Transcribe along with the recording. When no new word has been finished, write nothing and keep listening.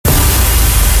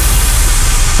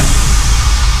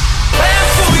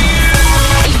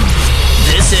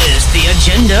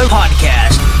Agenda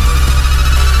Podcast.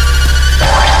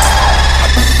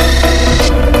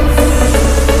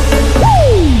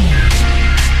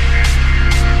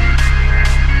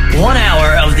 One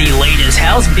hour of the latest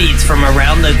house beats from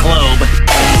around the globe.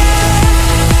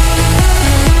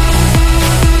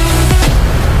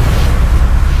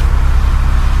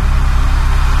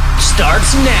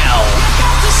 Starts now.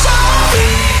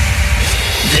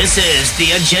 This is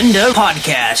the Agenda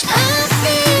Podcast.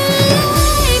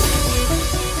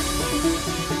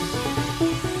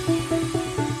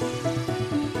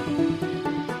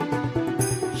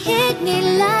 Hit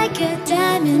me like a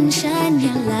diamond, shine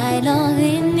your light all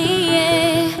in the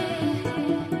air.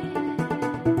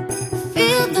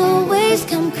 Feel the waves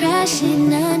come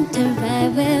crashing under right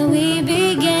where we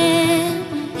began.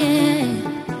 Yeah.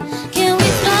 Can we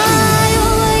fly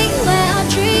away where our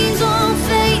dreams won't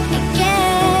fade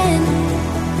again?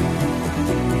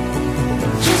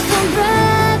 Just one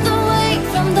breath away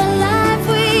from the life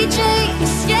we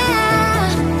chase,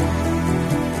 yeah.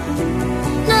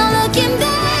 Now looking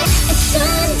back at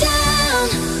sundown,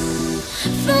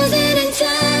 frozen in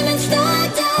time and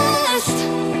stardust.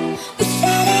 We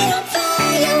set it on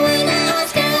fire when our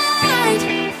hearts collide.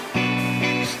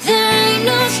 There ain't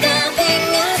no stopping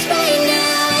us right now.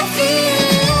 I feel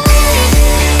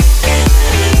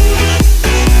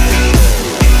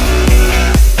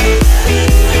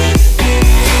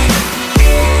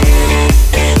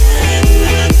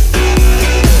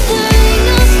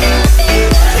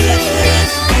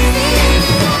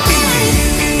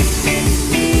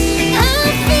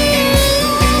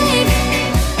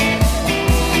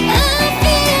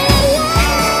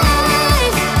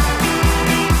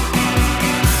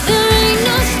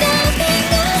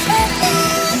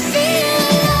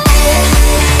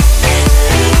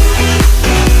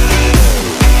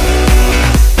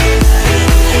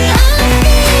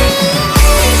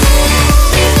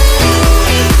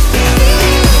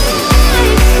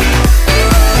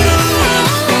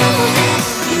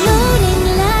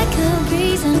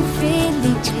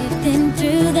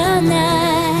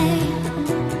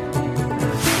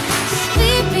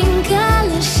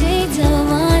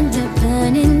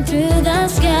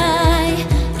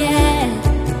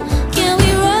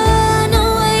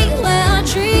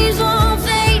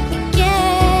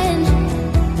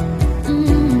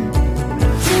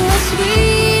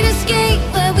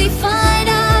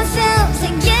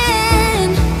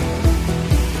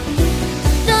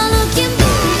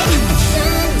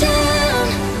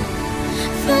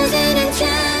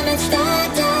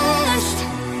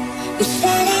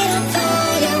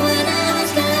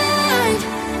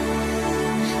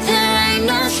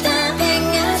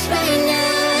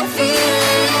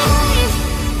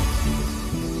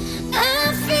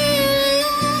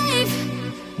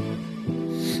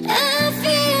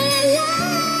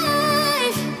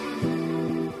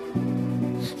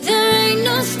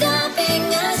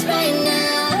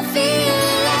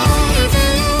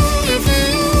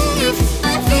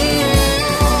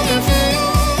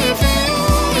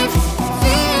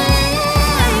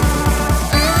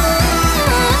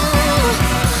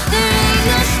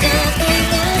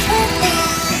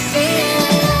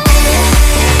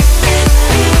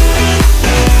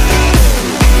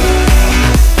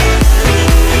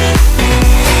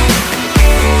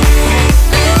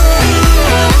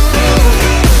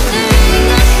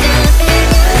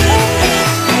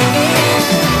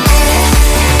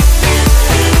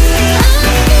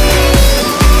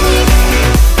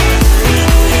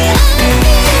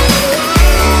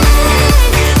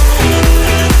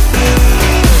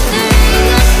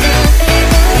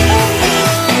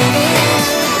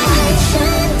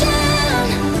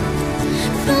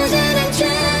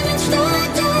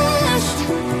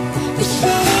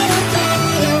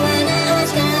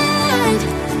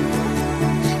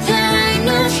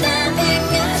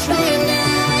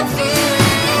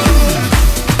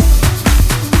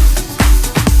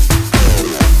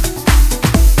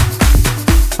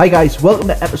Hi guys, welcome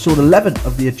to episode 11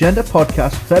 of the Agenda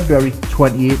Podcast, February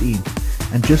 2018.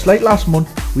 And just like last month,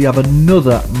 we have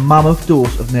another mammoth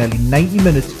dose of nearly 90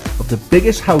 minutes of the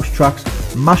biggest house tracks,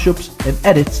 mashups and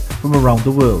edits from around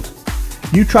the world.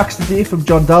 New tracks today from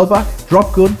John Dalbach,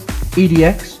 Drop Gun,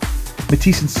 EDX,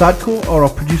 Matisse and Sadko are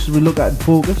our producers we look at in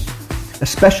focus, a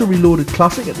special reloaded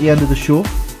classic at the end of the show.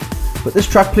 But this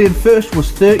track playing first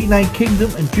was 39 Kingdom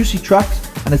and Juicy Tracks,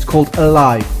 and it's called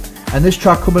Alive. And this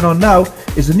track coming on now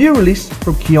is a new release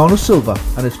from Keanu Silva,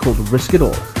 and it's called Risk It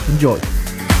All. Enjoy.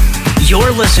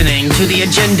 You're listening to the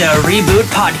Agenda Reboot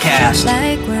Podcast.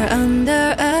 like we're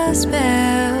under a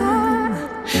spell,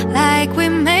 like we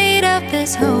made up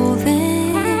this whole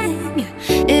thing.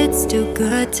 It's too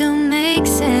good to make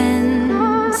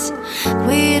sense.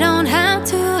 We don't have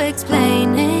to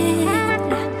explain it,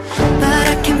 but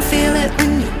I can feel it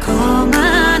when you call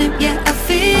my name. Yeah, I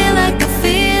feel like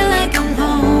I'm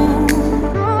home,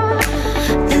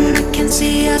 and I can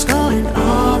see us going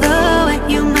all the way.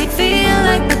 You might feel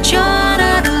like, but you're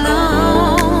not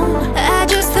alone. I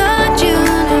just thought you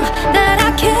knew that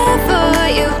I care for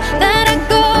you, that I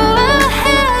go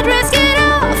ahead, risk it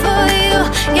all for you.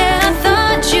 Yeah, I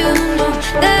thought you knew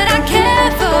that I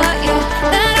care for you,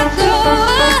 that I go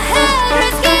ahead,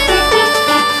 risk it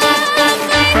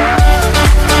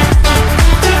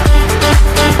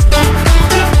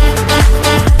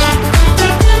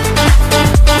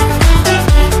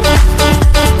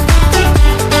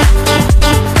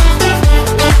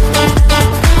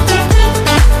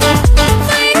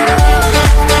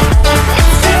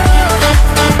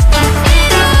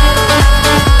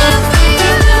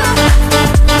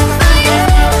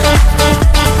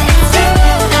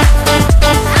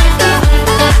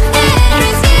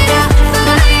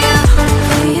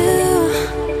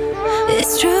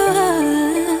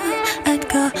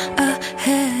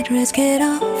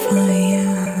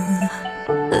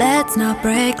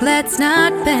let's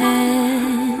not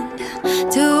bend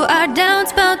to our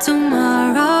doubts about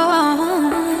tomorrow.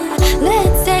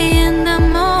 Let's stay in the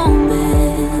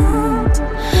moment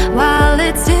while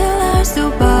it's still ours to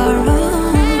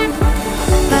borrow.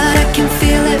 But I can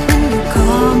feel it when you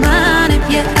call my name.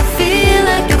 Yeah, I feel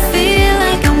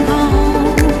like I'm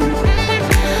home,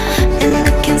 and I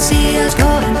can see us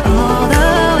going all the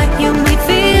way. You might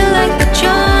feel like, but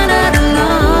you're not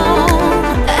alone.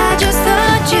 I just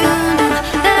thought you knew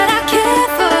that I care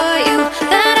for you,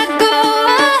 that I go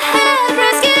ahead,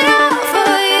 risk it all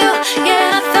for you.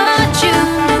 Yeah, I thought you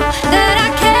knew that I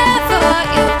care for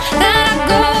you, that I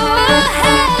go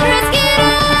ahead, risk it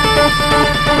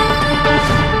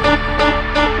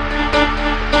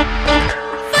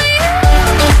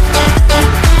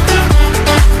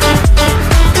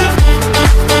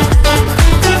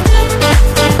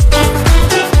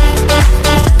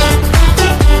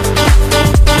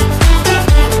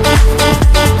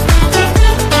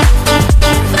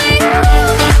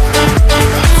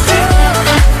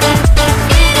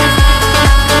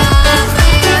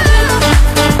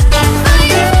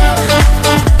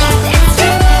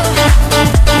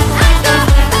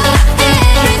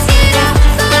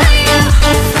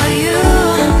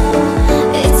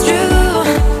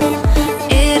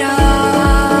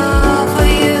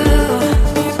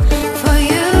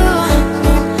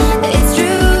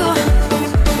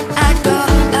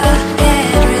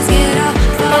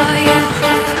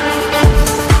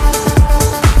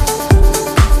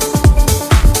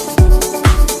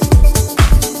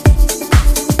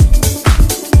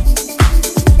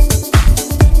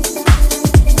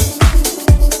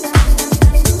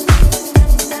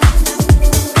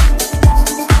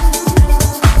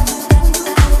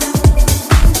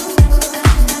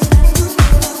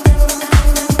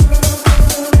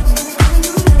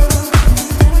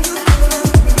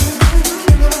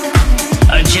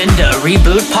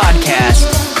Reboot Podcast.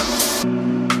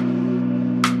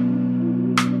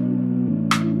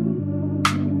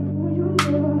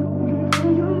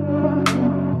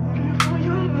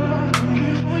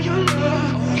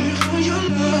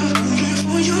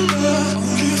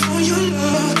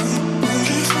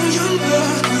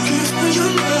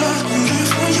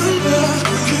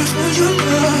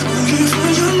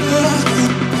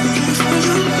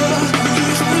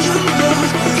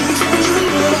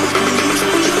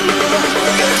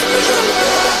 We'll be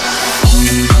right back.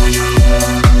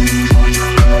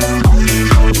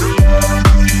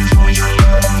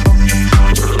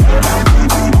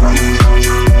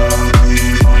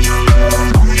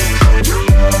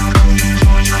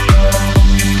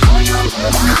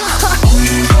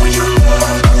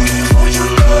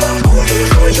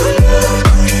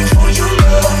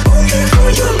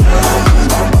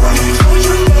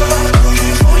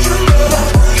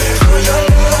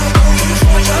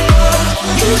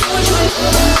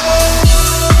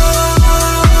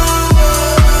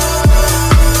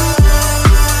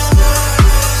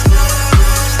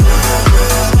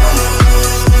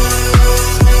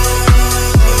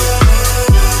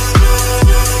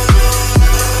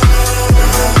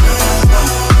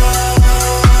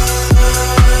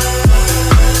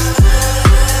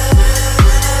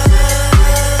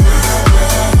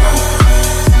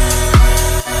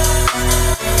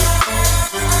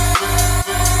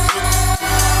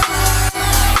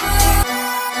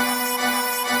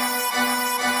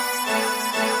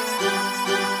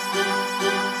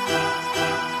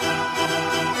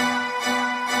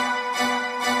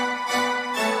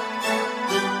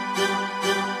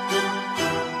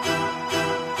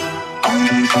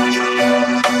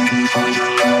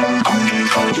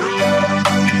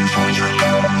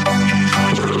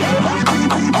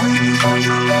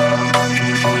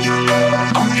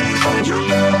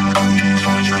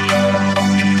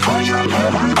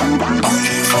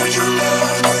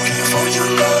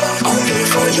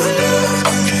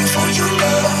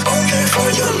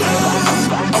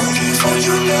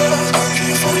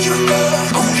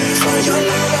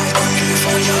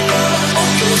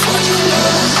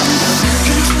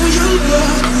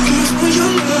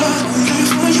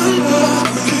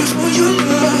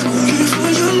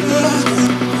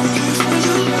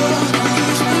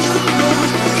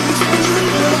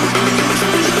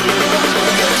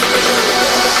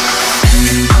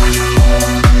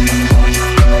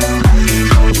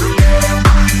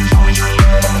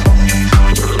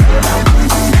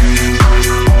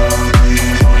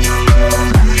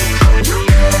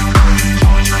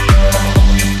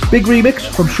 Big remix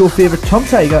from show favourite Tom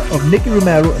Tiger of Nicky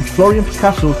Romero and Florian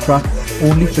Picasso's track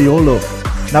Only For Your Love.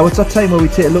 Now it's that time where we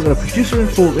take a look at a producer in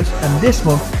focus, and this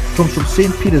month comes from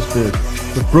St. Petersburg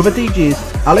with brother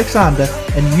DJs Alexander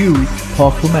and Yuri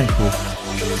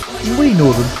Parkhomenko. We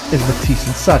know them as Matisse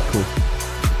and Sadko.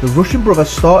 The Russian brothers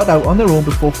started out on their own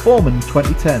before forming in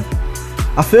 2010.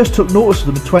 I first took notice of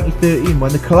them in 2013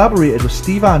 when they collaborated with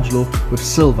Steve Angelo with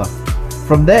Silver.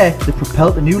 From there, they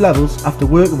propelled to new levels after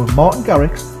working with Martin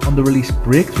Garrix on the release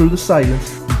Break Through the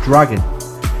Silence and Dragon.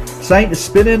 Signed to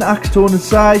Spinnin', Axtone and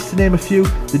Size to name a few,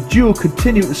 the duo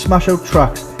continued to smash out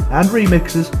tracks and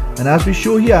remixes, and as we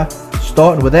show here,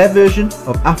 starting with their version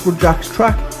of Afrojack's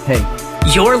track, Hey.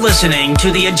 You're listening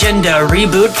to the Agenda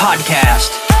Reboot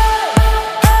Podcast.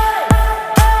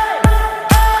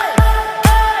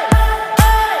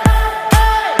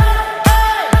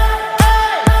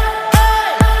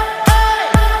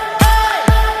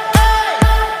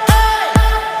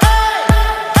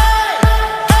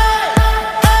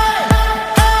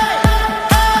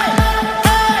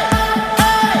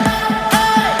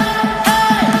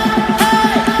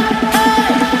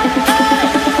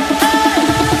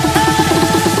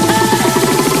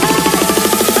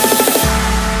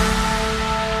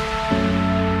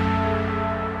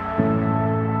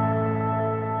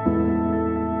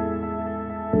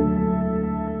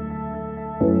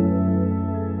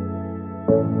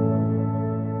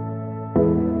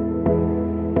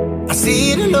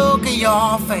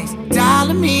 Your face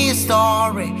telling me a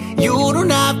story. You don't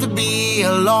have to be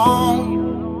alone.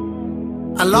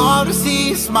 I love to see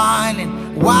you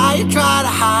smiling. Why you try to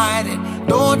hide it?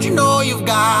 Don't you know you've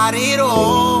got it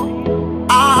all?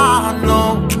 I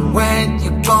know when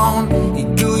you're gone, you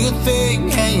do your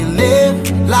thing and you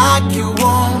live like you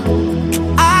won't.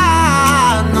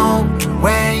 I know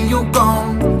when you're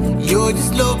gone, you're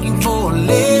just looking for a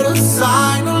little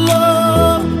sign of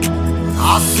love.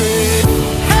 I said,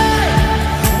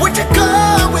 would you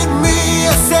come with me? I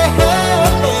say, hey,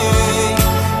 hey,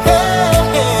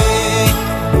 hey,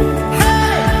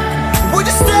 hey. Would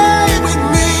you stay with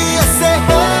me? I say,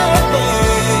 hey,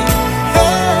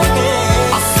 hey,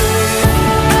 hey. I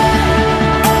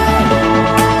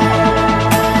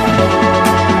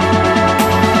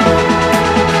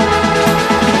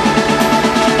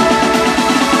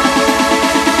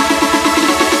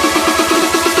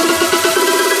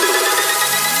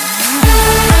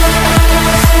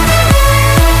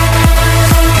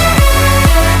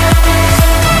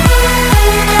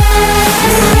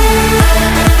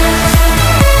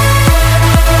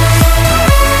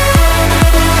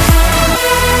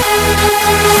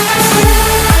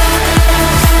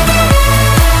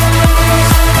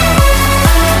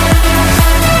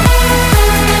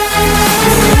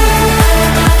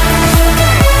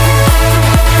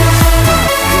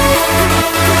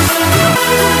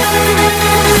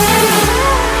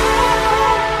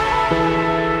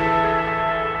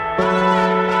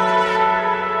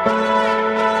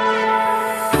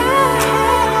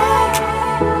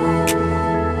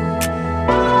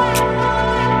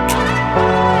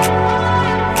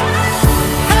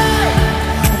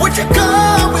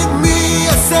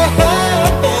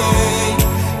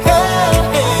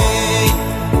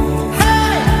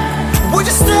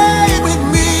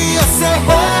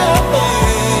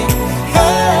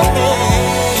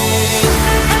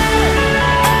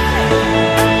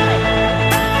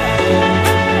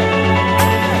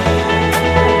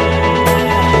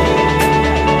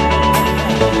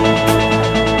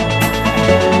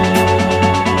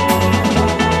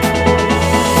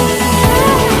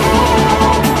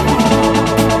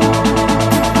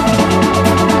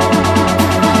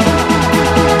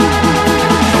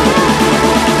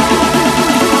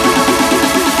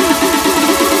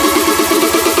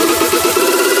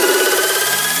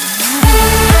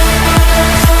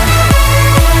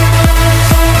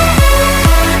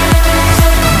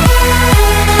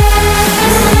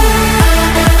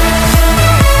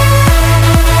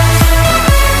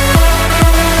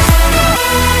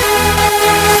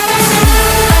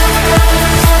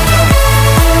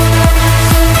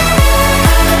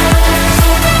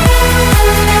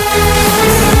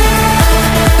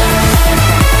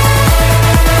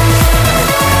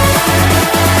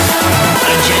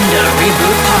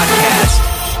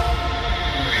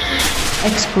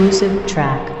exclusive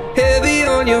track. Heavy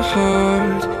on your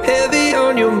heart, heavy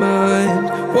on your mind,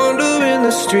 wandering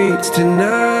the streets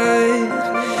tonight.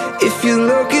 If you're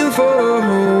looking for a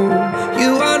home,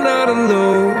 you are not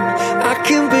alone. I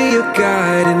can be your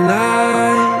guiding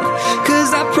light,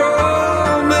 'cause I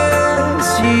promise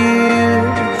you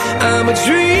I'm a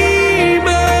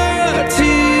dreamer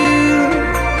too.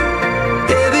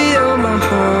 Heavy on my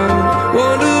heart,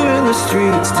 wandering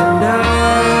streets tonight.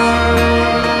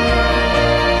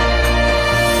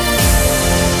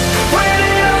 When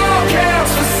it all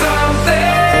counts for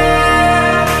something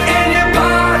and your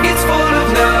pocket's full of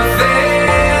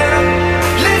nothing,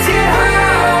 let's get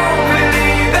high on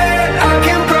believing. I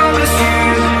can promise you,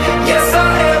 yes, I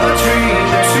have a dream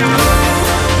or two.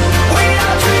 We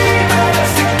are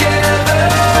dreamers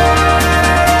together,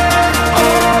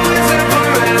 always and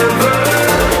forever.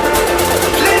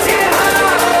 Let's get high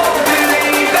on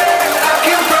believing. I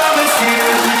can promise you,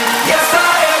 yes,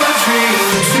 I have a dream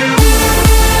or two.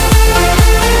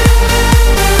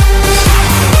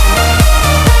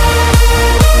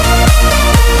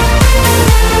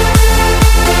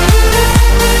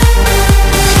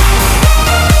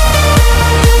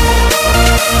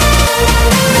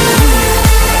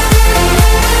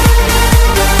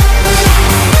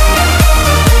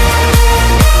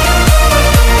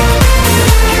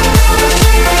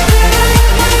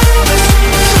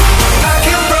 I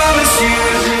can promise you,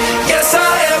 yes, I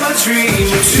am a dream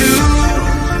or two.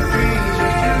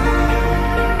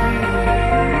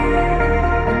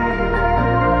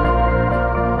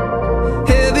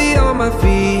 Heavy on my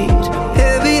feet,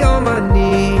 heavy on my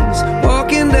knees,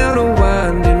 walking down a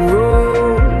winding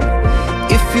road.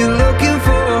 If you're looking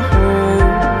for a home,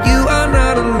 you are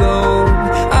not alone.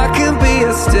 I can be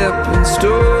a stepping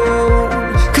stone,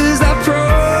 'cause I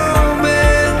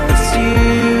promise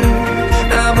you,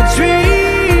 I'm a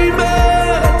dreamer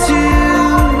too.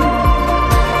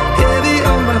 Heavy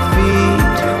on my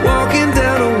feet, walking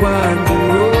down a winding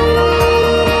road.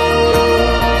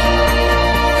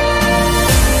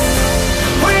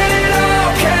 When it all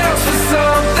counts for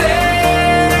something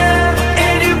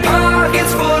and your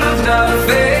pocket's full of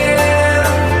nothing,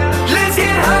 let's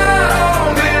get high on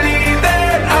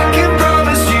believing. I can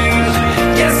promise you,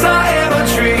 yes, I am a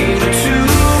dream or two.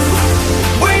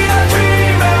 We are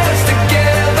dreamers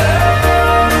together,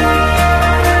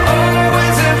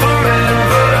 always and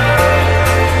forever.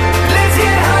 Let's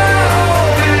get high on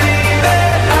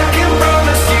believing. I can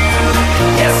promise you,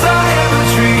 yes, I am a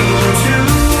dream or two.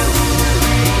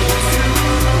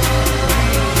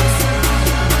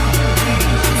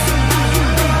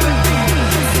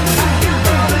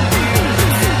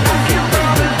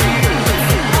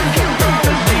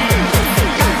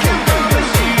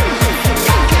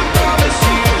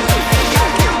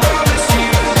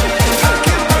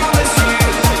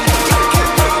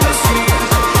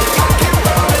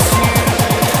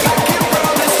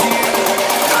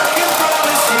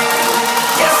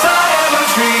 Yes, I am a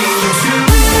dream or two.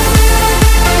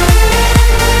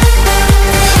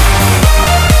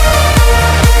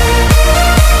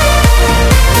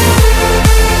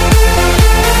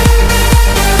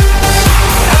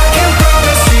 I can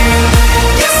promise you,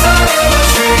 yes, I am a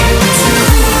dream or two.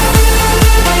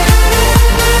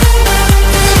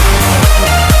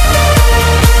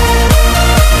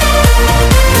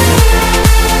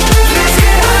 Let's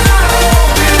get high on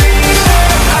believing.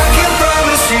 I can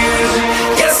promise you,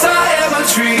 yes, I am a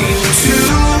dream or two.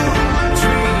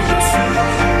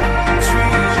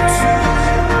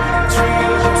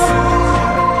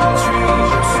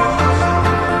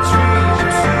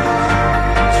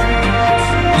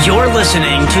 You're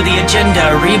listening to the Agenda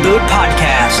Reboot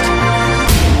Podcast.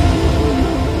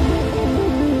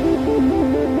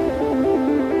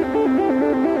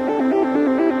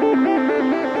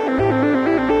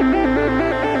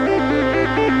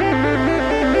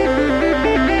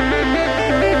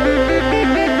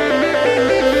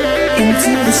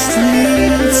 Into the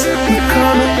streets, we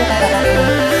come alive.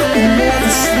 We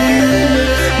never sleep,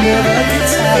 never get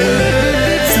tired.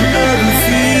 Through urban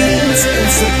fields and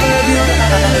suburban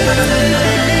life.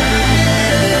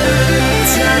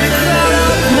 Turn the crowd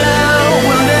up now,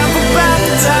 we'll never back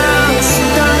down.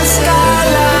 Shoot down the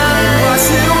skyline, watch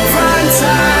it on prime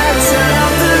time. Turn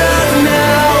up the love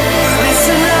now,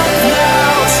 listen up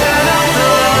now, turn up the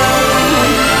love.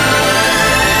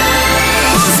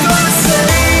 Who's gonna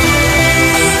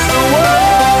save the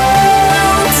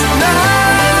world tonight?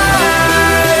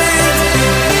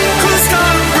 Who's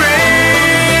gonna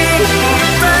bring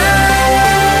it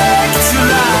back to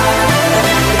life?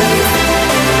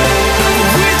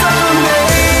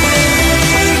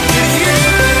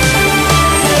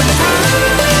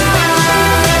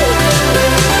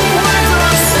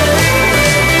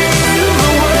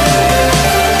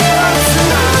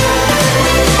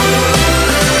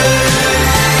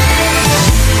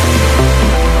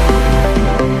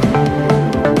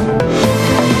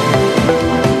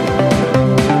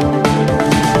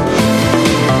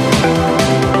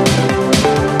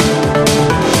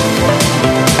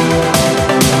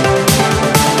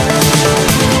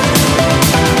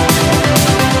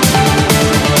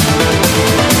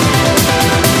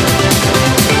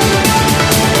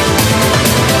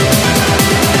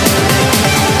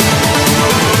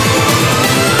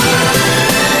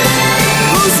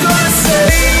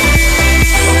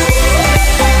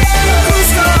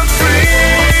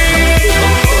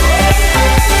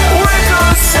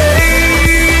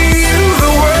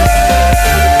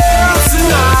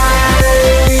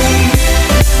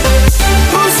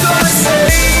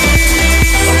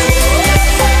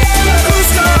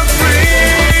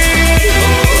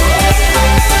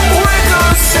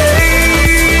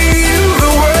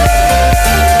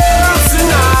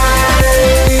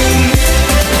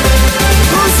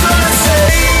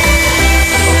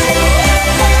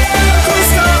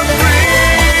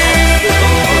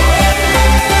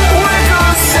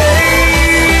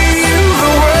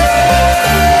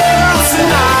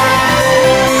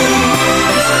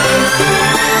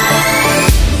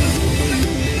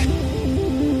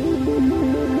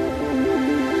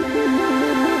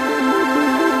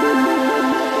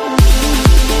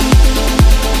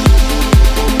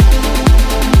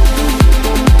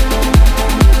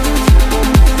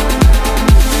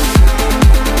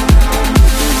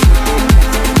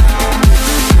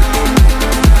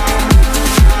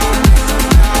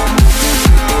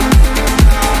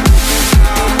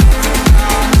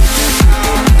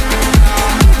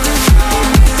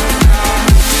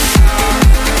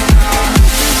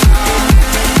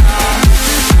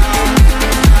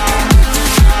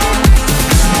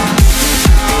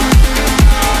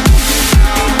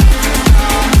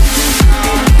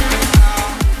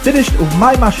 Finished with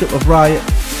my mashup of Riot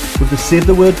with the Save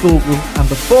the World vocal, and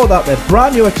before that their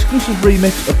brand new exclusive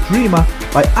remix of Dreamer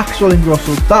by Axel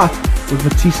Ingrosso. That was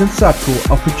Matisse and Sadko,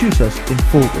 our producers in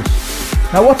focus.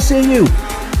 Now what say you?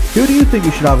 Who do you think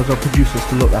we should have as our producers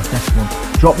to look at next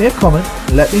month? Drop me a comment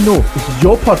and let me know. This is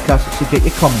your podcast, so get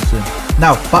your comments in.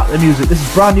 Now back to the music. This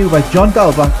is brand new by John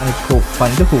Dalbach and it's called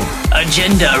Find a Home.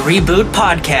 Agenda Reboot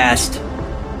Podcast.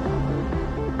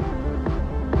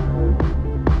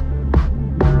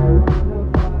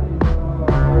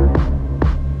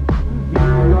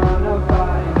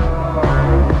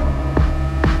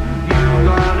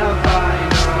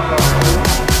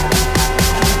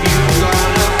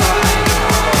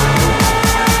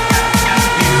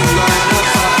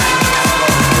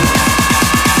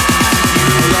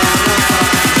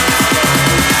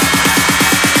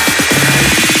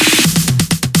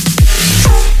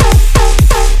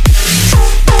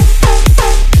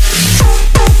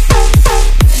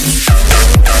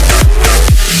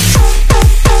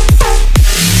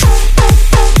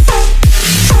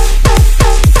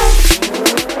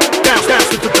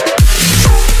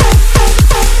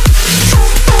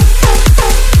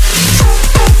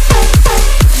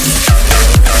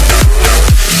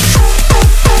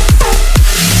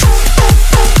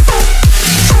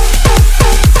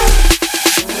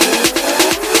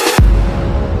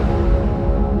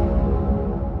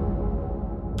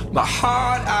 My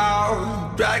heart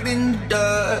out, dragged in the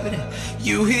dirt.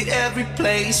 You hit every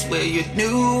place where you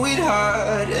knew it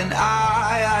hurt. And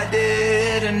I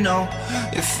didn't know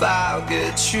if I'll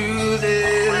get through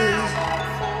this.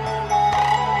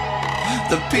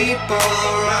 The people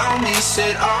around me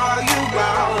said, are you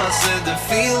well? I said the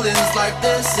feelings like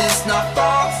this is not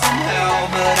far from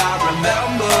hell. But I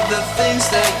remember the things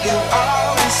that you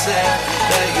always said,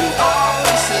 that you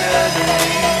always said to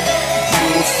me.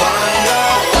 You'll find out.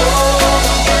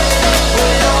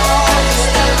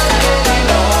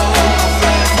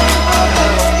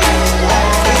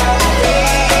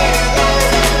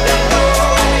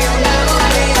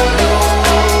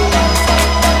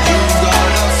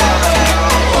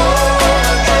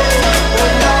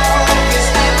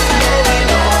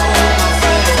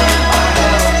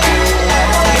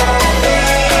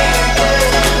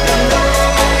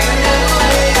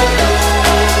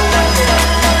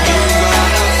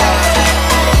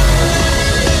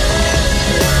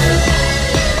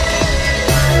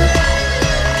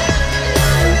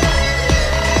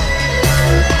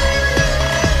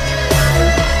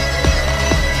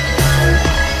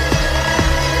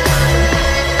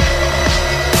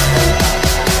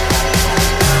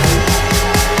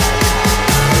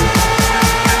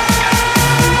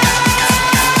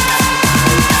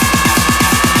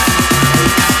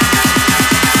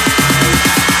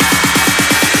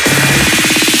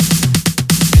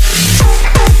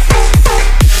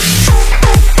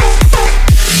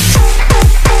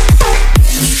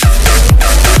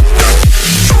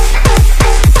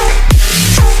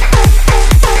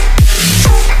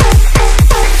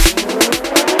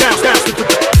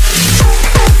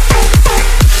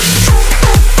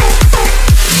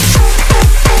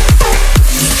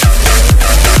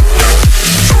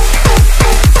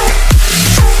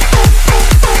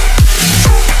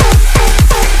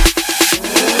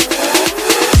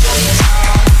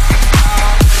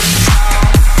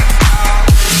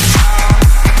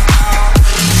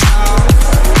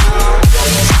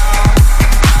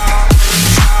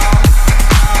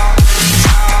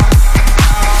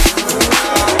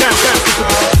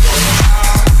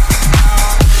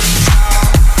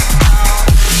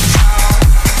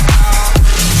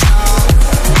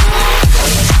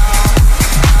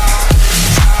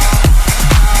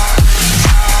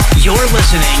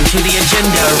 listening to the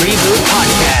Agenda Reboot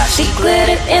Podcast. She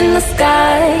glittered in the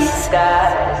skies.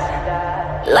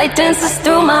 Light dances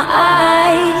through my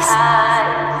eyes.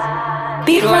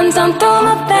 Beat runs on through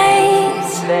my veins.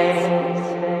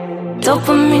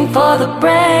 Dopamine for the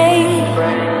brain.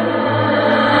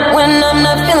 When I'm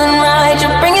not feeling right,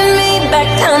 you're bringing me back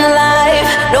down to life.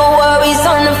 No worries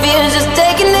or no fears, just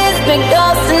taking this big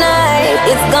dose tonight.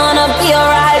 It's gonna be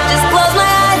alright, just close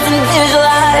my eyes and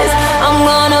visualize. I'm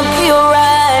gonna be alright.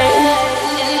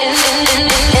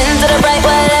 Into the bright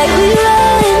white light we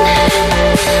run.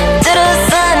 Till the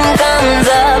sun comes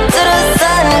up, till the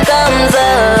sun comes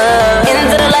up.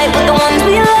 Into the light with the ones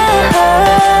we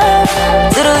love.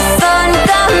 Till the sun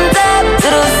comes up,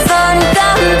 till the sun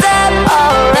comes up.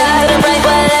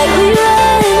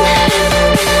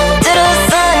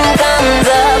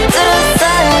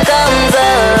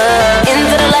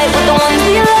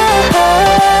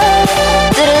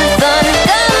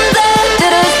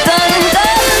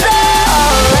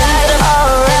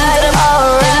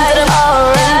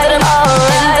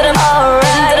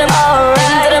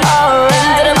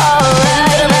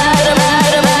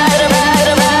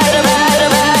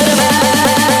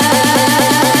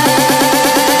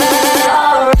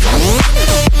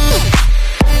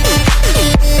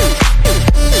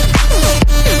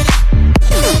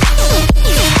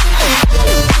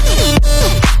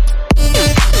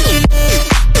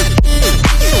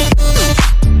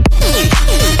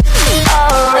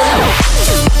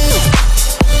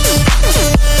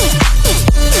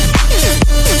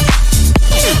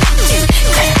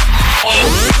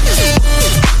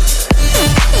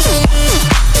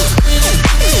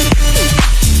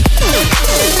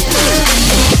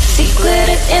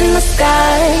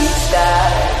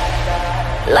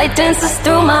 Light dances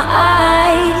through my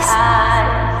eyes.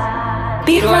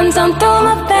 Beat runs on through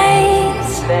my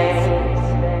veins.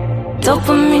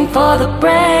 Dopamine for the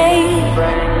brain.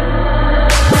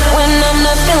 When I'm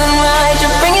not feeling right,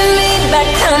 you're bringing me back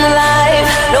down to life.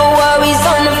 No worries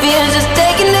on the fears, just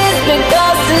taking this big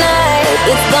dose tonight.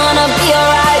 It's gonna be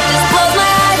alright, just close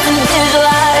my eyes and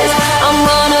visualize. I'm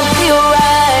gonna be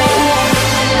alright.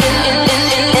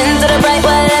 Into the bright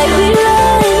white light we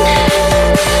run.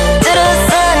 Till the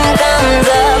sun comes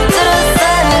up, till the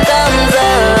sun comes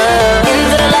up.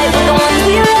 Into the light with the ones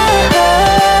we love.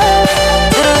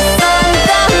 Till the sun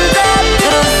comes up,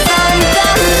 till the sun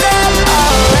comes up.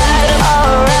 Alright,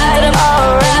 alright, alright,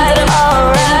 alright, alright,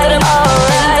 alright,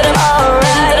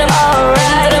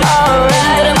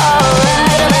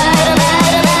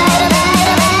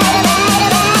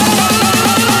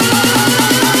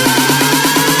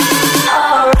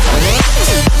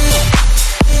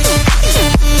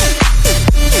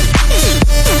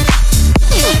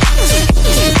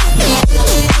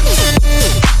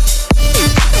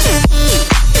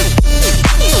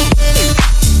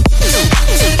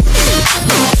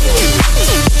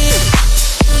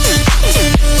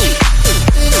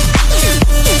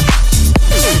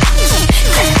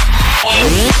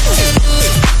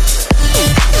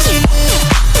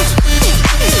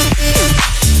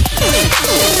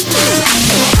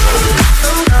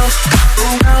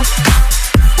 alright,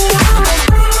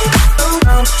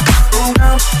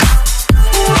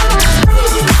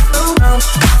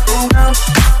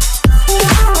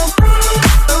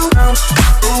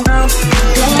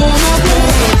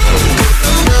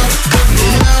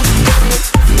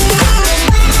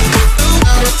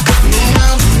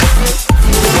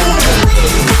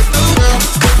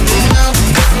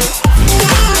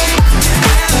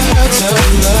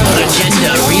 Agenda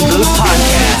Reboot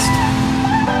Podcast.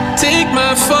 Take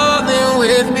my falling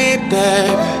with me,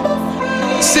 babe.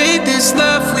 Say this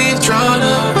love we've drawn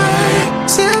away.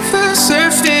 Silver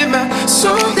surfing, my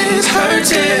soul is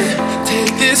hurting.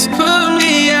 Take this, pull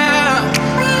me out.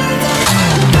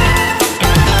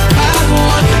 I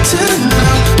want to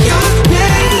know your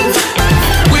name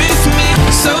with me,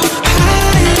 so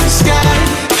high in the sky.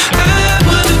 I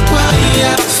wanna call you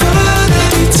out for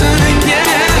every time, yeah.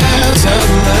 Tell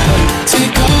love,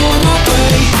 take all my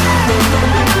way.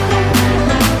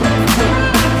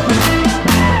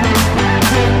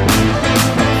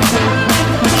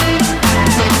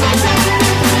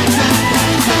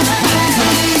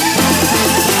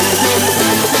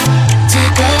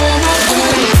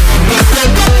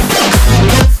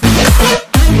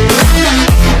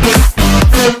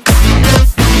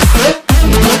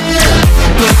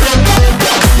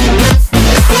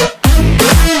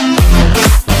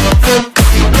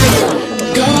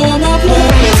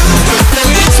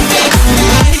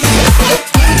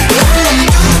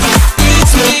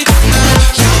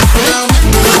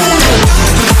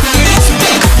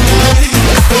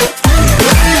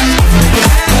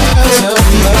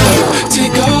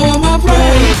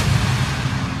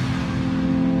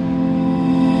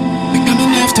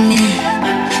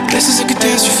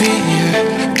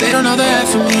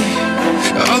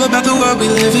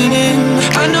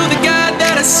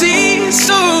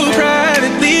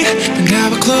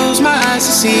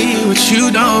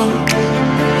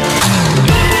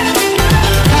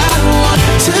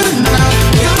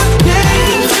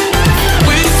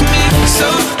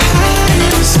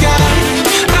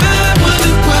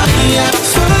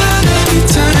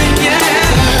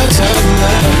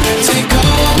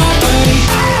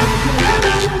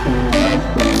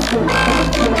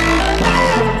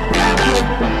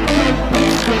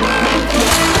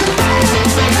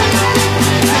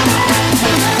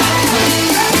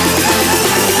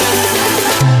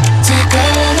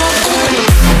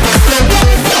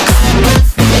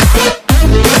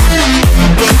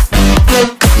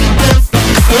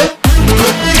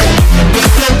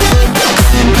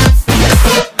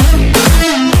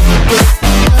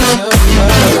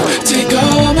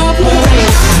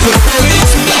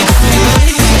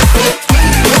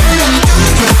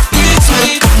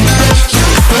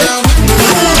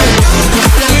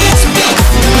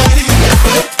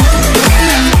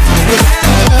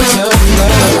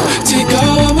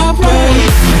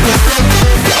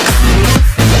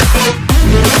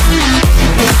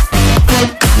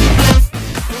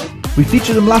 We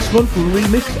featured them last month with a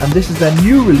remix, and this is their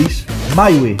new release, My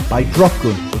Way by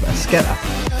Dropgun with Asketa.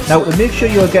 Now, to make sure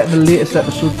you are getting the latest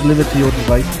episodes delivered to your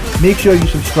device, make sure you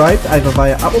subscribe either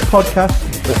via Apple Podcasts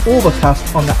or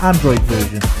Overcast on the Android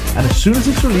version, and as soon as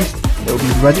it's released, it will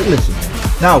be ready to listen.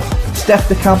 Now, Steph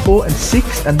DeCampo and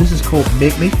Six, and this is called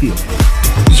Make Me Feel.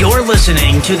 You're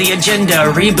listening to the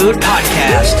Agenda Reboot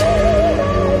Podcast.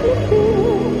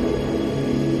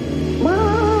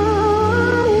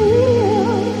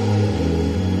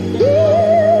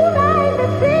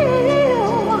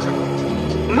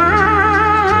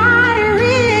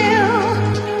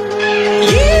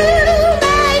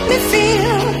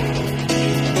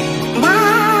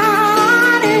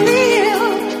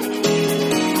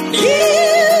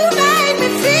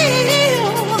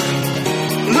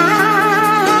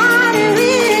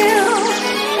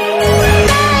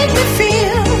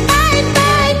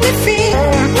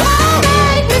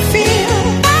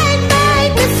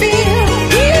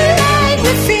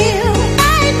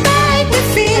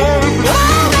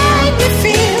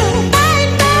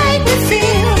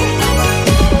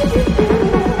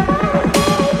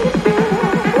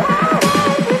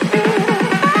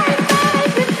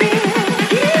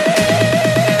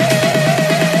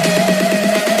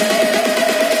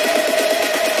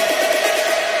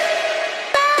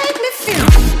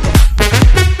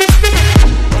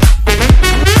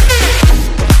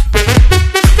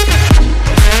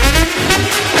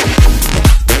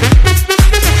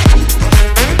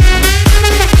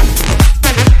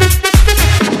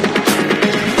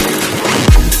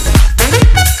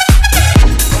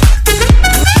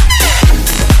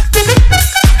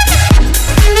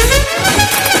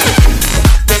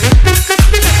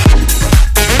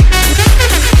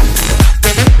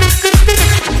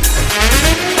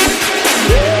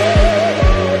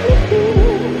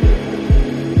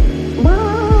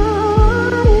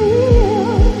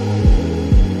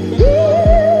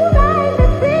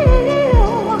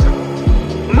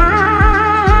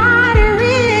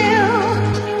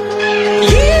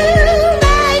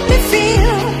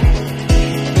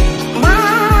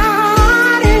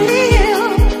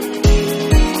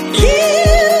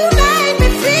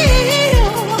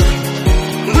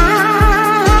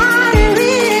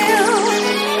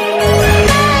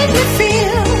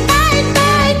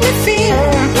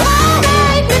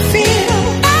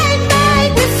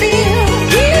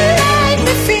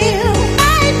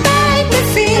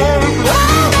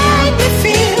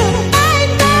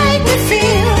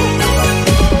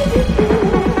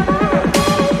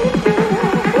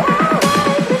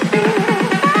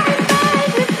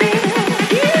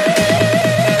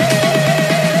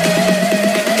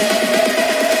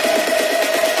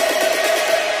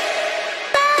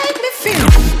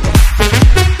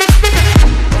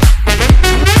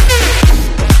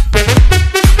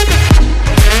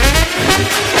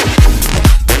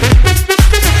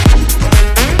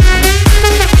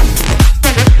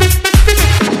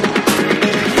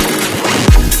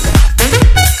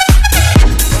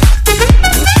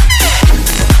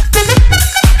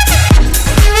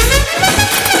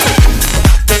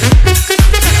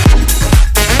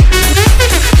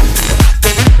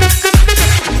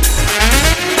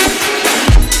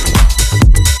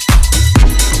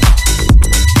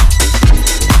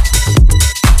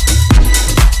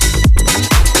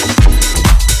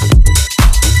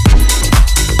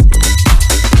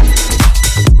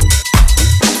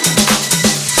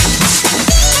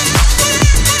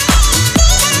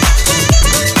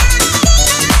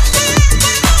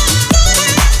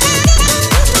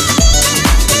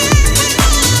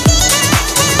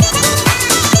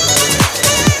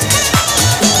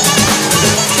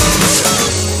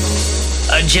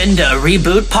 Agenda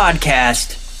Reboot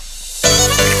Podcast.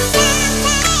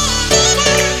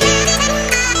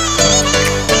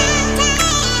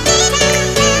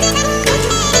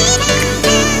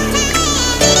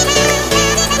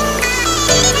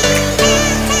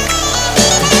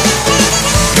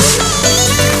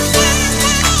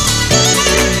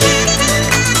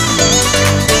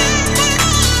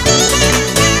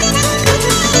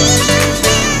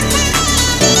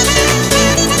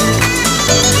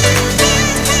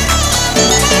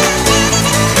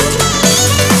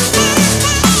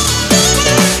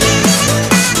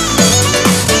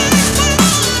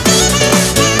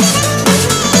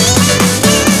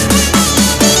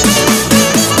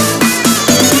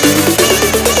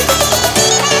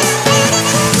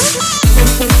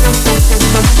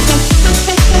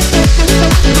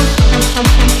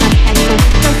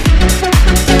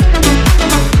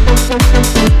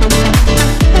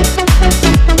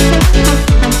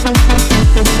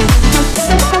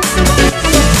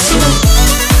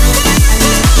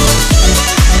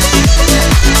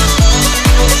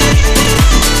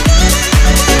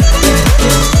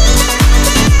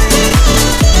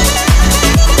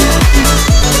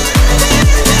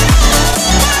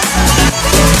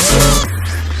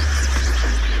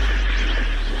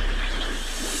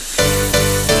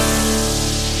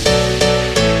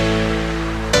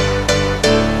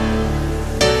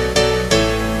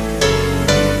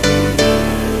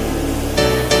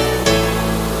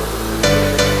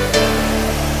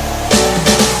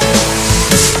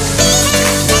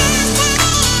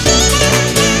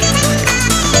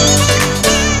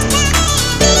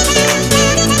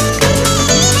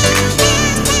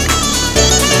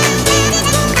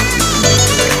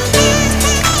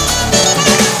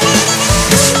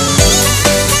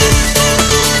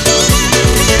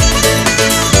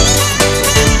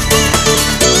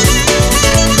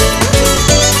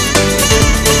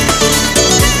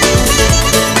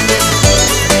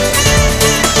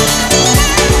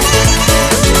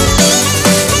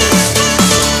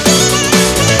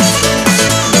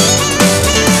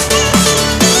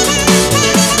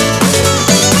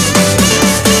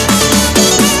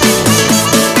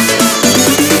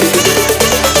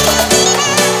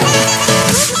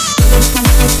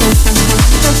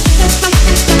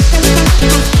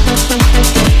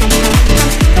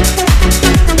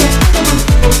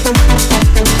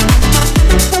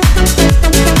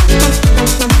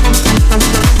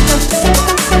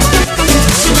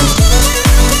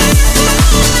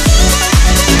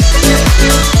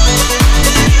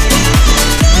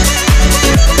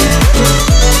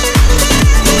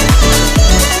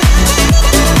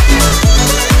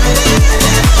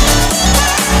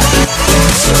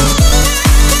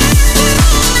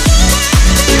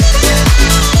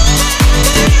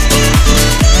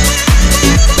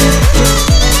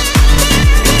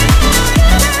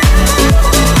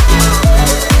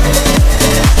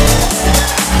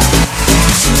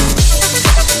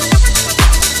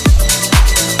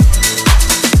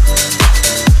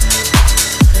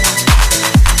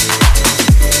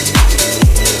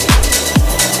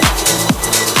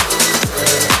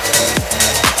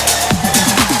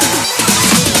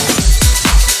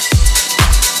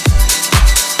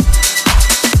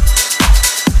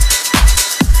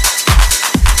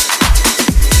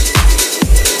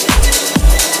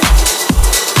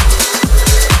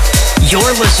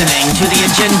 listening to the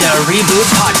Agenda Reboot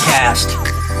Podcast.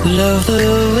 Love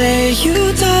the way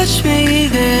you touch me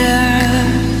there.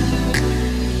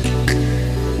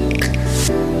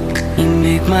 You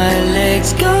make my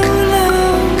legs go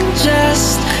numb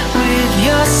just with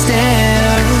your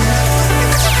stare.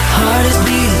 Heart is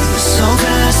beating so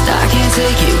fast I can't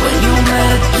take it when you're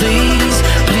mad. Please,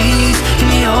 please, give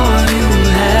me all you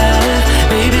have.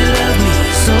 Baby, love me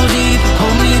so deep,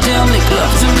 hold me down, make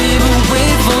love to me, but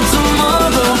wait for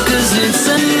tomorrow, cause it's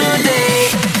a new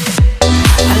day.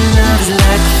 Our love's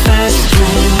like a fast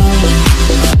train,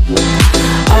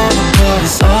 all the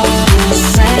parts all the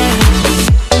same.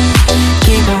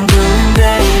 Keep on going,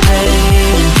 baby.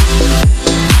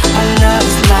 Our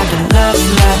love's like a fast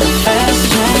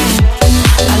train.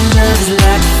 Our love's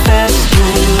like a fast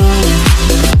train,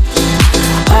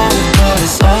 all the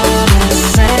parts all the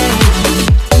same.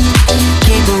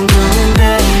 Keep on going,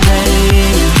 baby.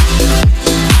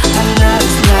 Our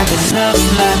love's like a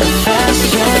fast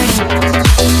train.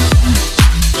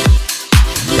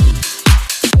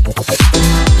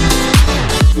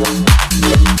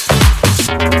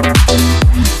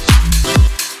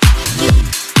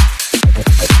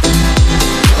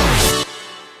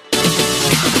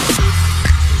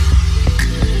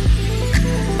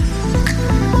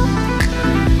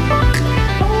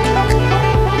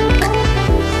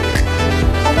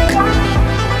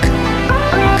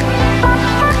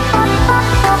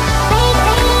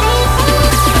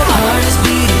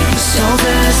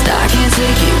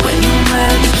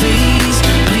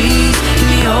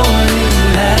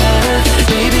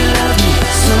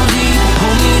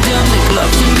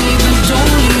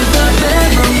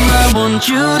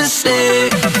 You to stay.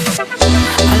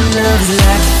 Our love's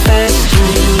like a fast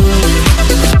train,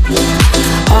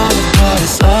 all the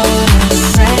parts all the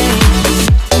same.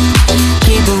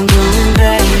 Keep on going,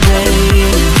 baby.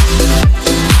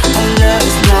 Our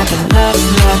love's like a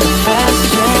fast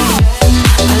train.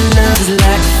 Our love's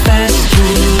like a fast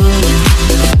train,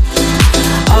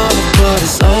 all the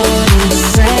parts all the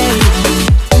same.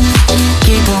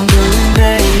 Keep on going,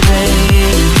 baby.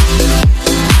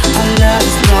 Our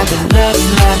love's like a fast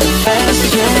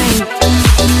train.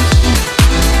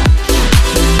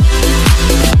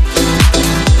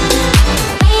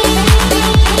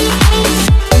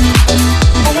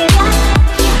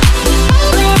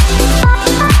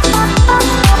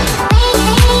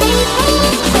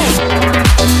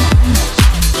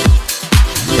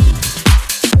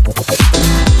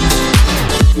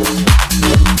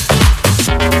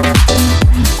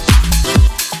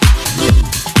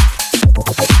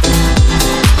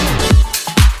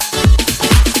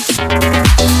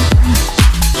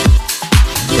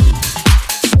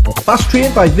 Fast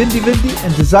Train by Vindy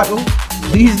and Dizako.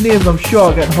 These names I'm sure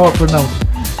are getting hard to pronounce.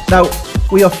 Now,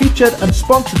 we are featured and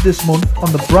sponsored this month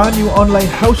on the brand new online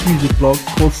house music blog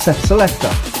called Set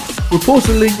Selector. We'll post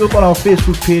a link up on our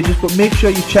Facebook pages, but make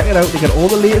sure you check it out to get all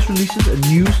the latest releases and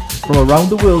news from around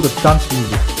the world of dance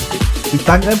music. We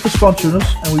thank them for sponsoring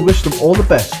us and we wish them all the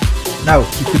best. Now,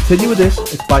 we continue with this.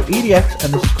 It's by EDX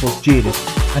and this is called Jaded.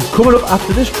 And coming up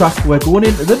after this track, we're going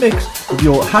into the mix with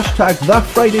your hashtag That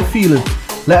Friday Feeling.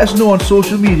 Let us know on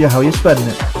social media how you're spending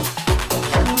it.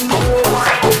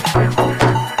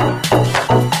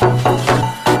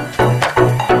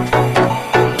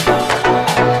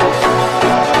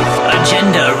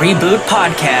 Agenda Reboot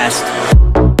Podcast.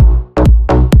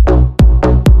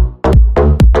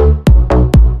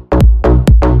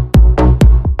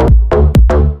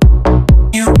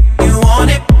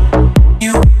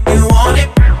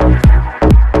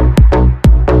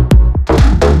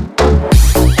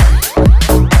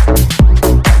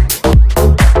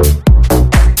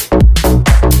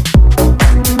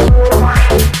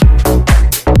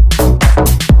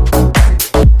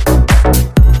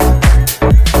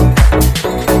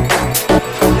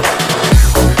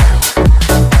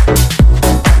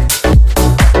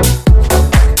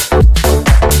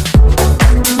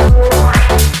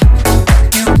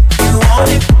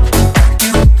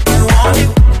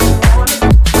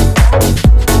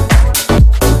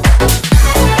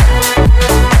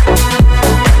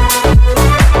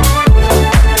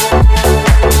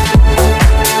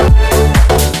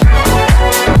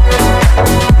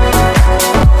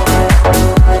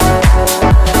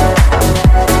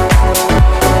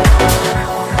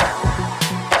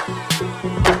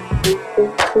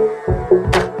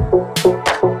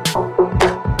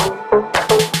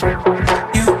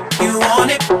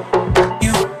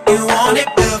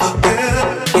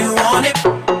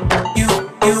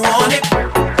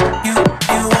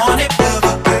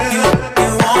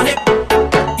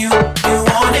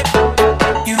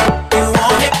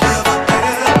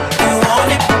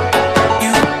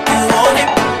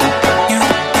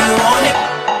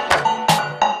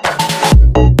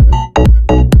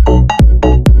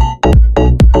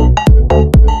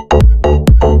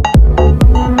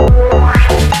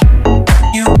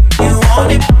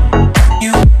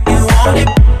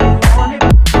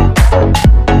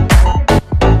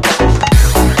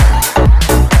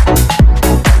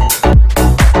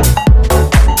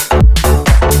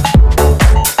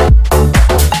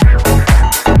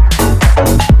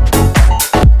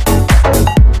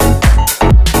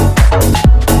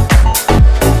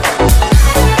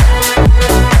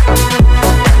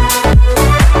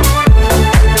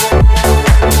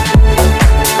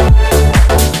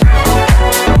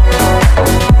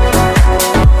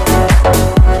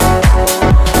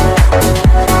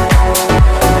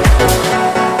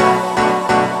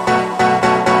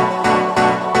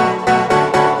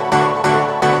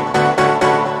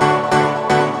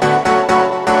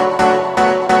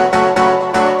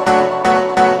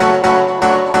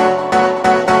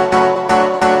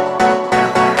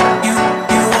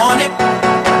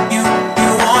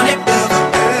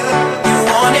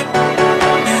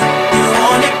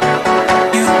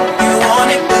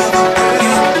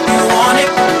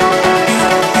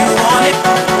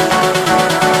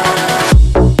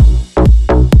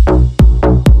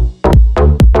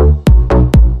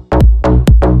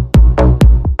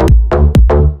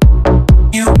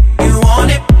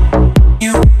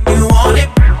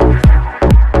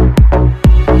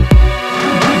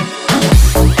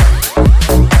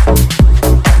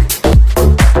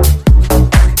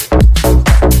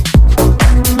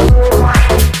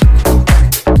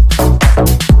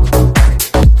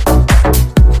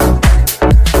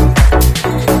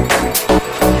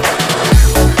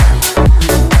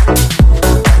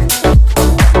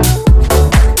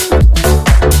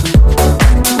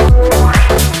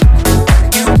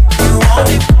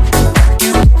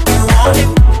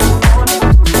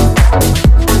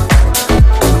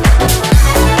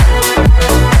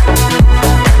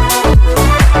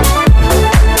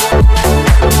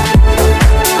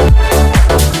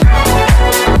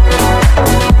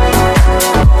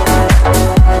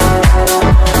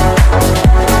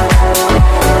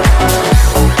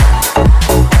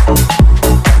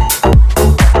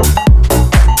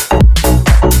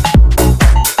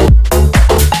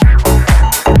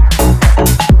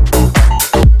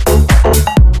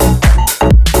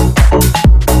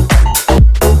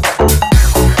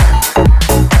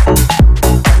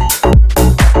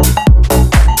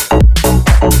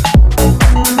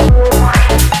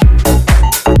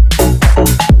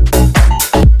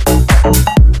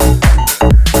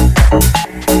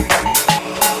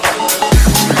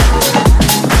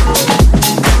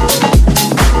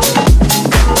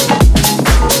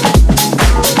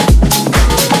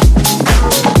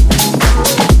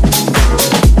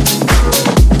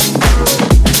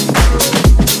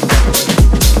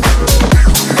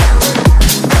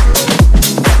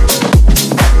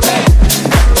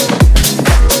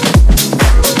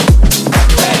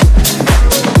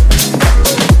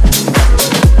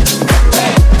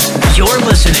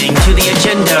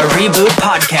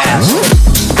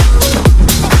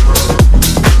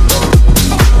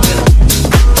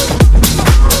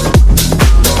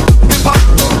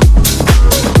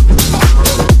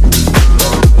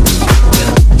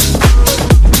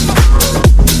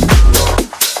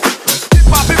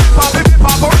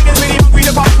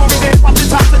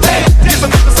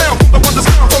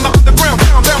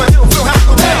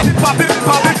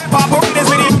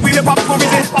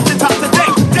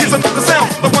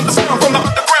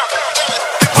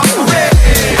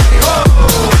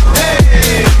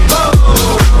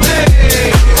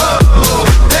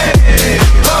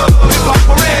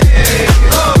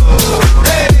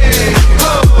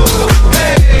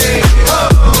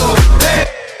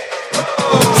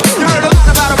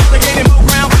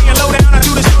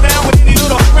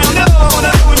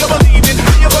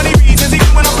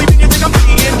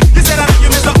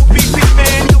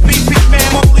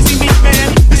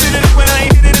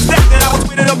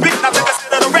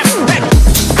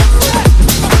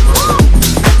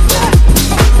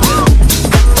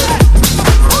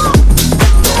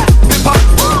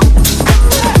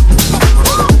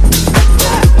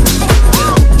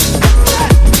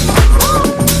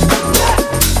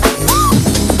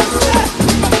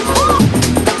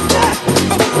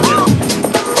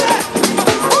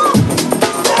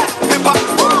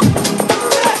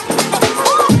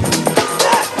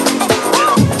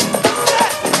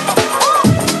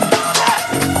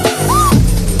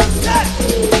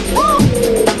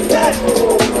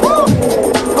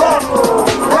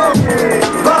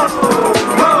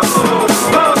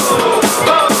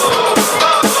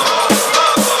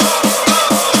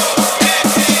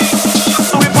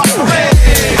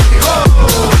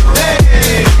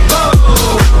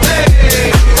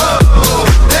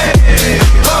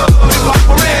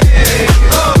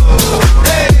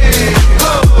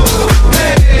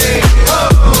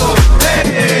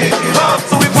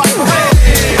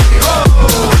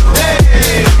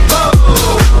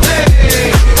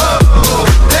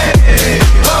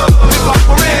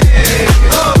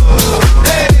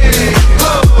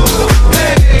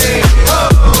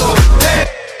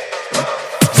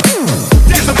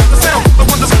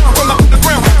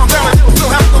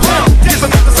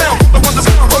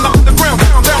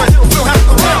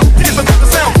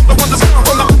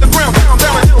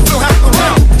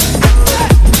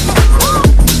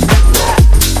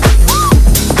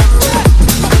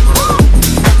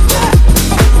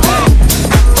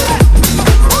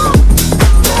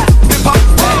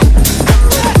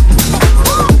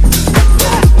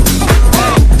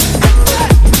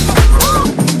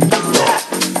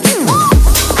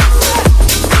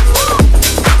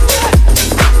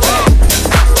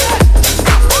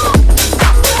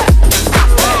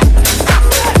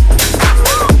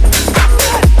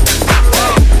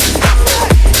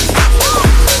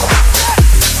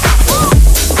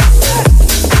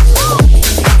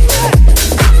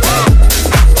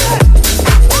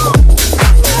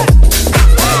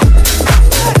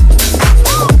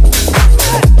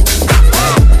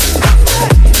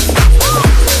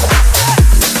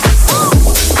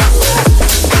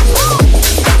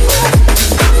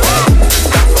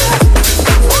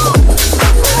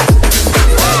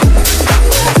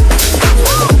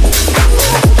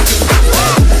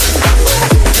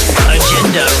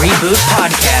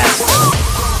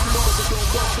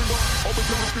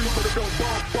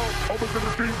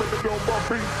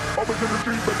 beat. Over to the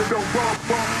street, but they don't bump,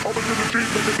 bump. Over to the street,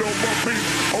 but they don't bump beat.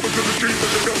 Over to the street, but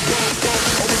they don't bump, bump.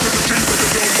 Over to the street, but they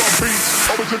don't bump beat.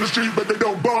 Over to the street, but they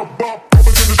don't bump, bump.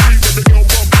 Over to the street, but they don't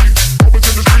bump beat. Over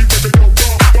to the street, but they don't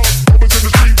bump, bump. Over to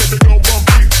the street, but they don't bump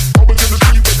beat. Over to the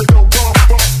street, but they don't bump,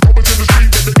 bump. Over to the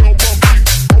street, but they don't bump beat.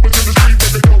 Over to the street,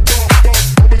 but they don't bump, bump.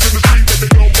 Over to the street, but they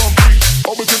don't bump beat.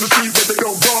 Over to the street, but they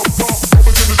don't bump, bump. Over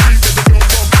to the street, but they don't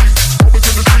bump beat. Over to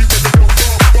the street, but they don't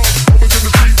bump, bump. Over to the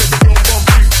street, but they don't bump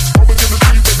beat. Over to the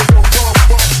street, but they don't bump,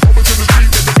 bump. Over to the street,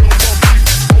 but they don't bump beat.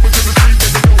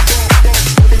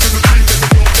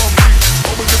 Over to the street, but they don't bump, bump.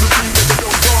 Over to the street, but they don't bump beat. Over to the street, but they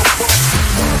don't bump, bump.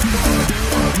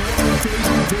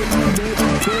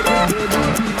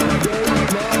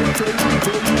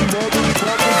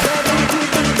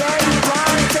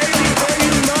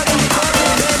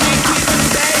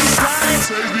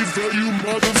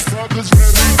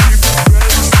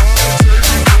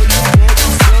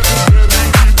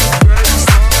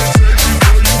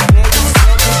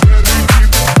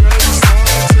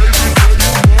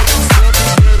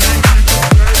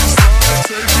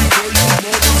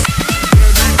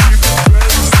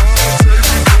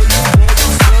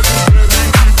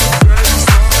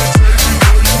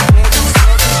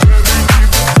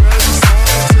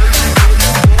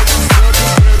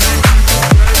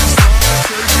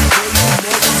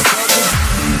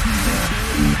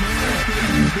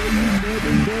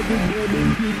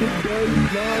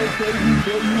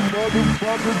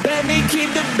 Let me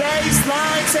keep the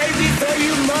baseline, save it for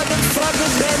you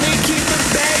motherfuckers. Let me keep the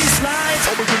baseline.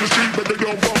 Over to the street, but they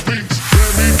don't bump beats.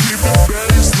 Let me keep the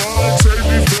baseline,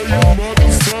 save it for you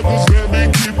motherfuckers. Let me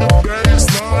keep the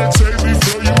baseline, save it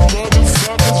for you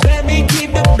motherfuckers. Let me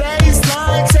keep the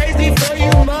baseline, save it for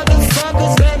you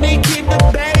motherfuckers. Let me keep the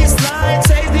baseline,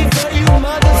 save it for you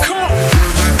motherfuckers.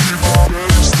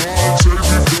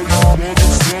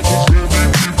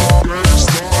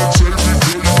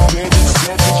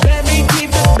 Let me keep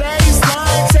the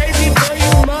baseline, save it for you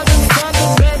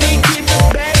motherfuckers. Let me keep the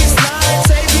baseline,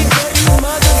 save it for you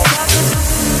motherfuckers.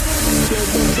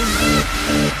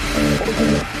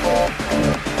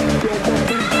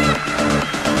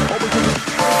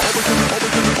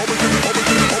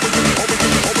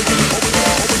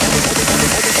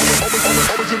 Let me keep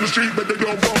the baseline, over to the street, but they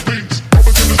don't bump beats. Over to the street, but they don't bump lines. Over to the street, but they don't bump beats.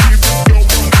 Over to the street, but they don't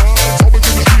bump lines. Over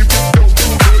to the street, but they don't bump beats.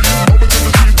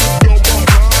 Over to the street, but they don't bump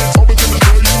lines. Over to the street, but they don't bump beats. Over to the street, but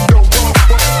they don't bump lines. Over to the street, you don't bump. Over to the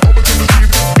street, but they don't bump lines. Over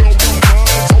to the street,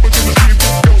 but they don't bump beats.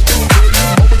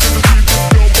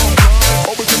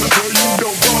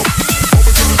 Over to the street, but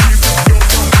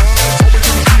they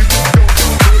don't bump lines. Over to the street, you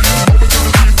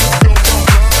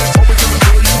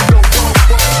don't bump.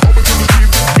 Over to the street,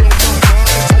 but they don't bump lines. Over to the street, but they don't bump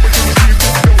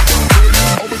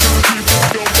beats. Over to the street, but they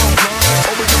don't bump lines.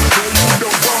 Over to the street, you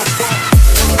don't bump.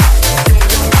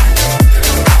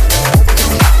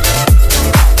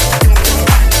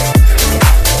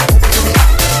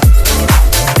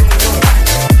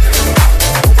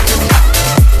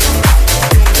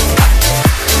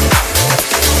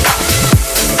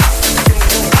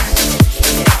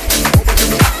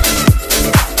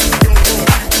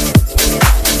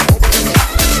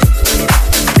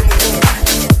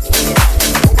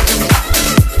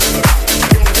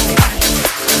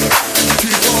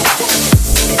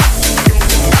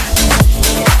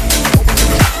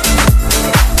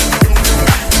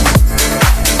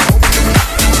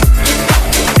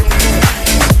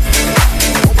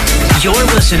 You're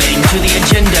listening to the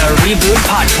Agenda Reboot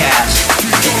Podcast.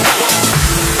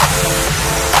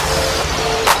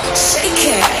 Shake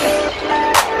it.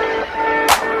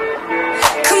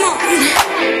 Come on.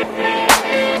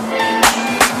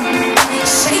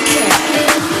 Shake it.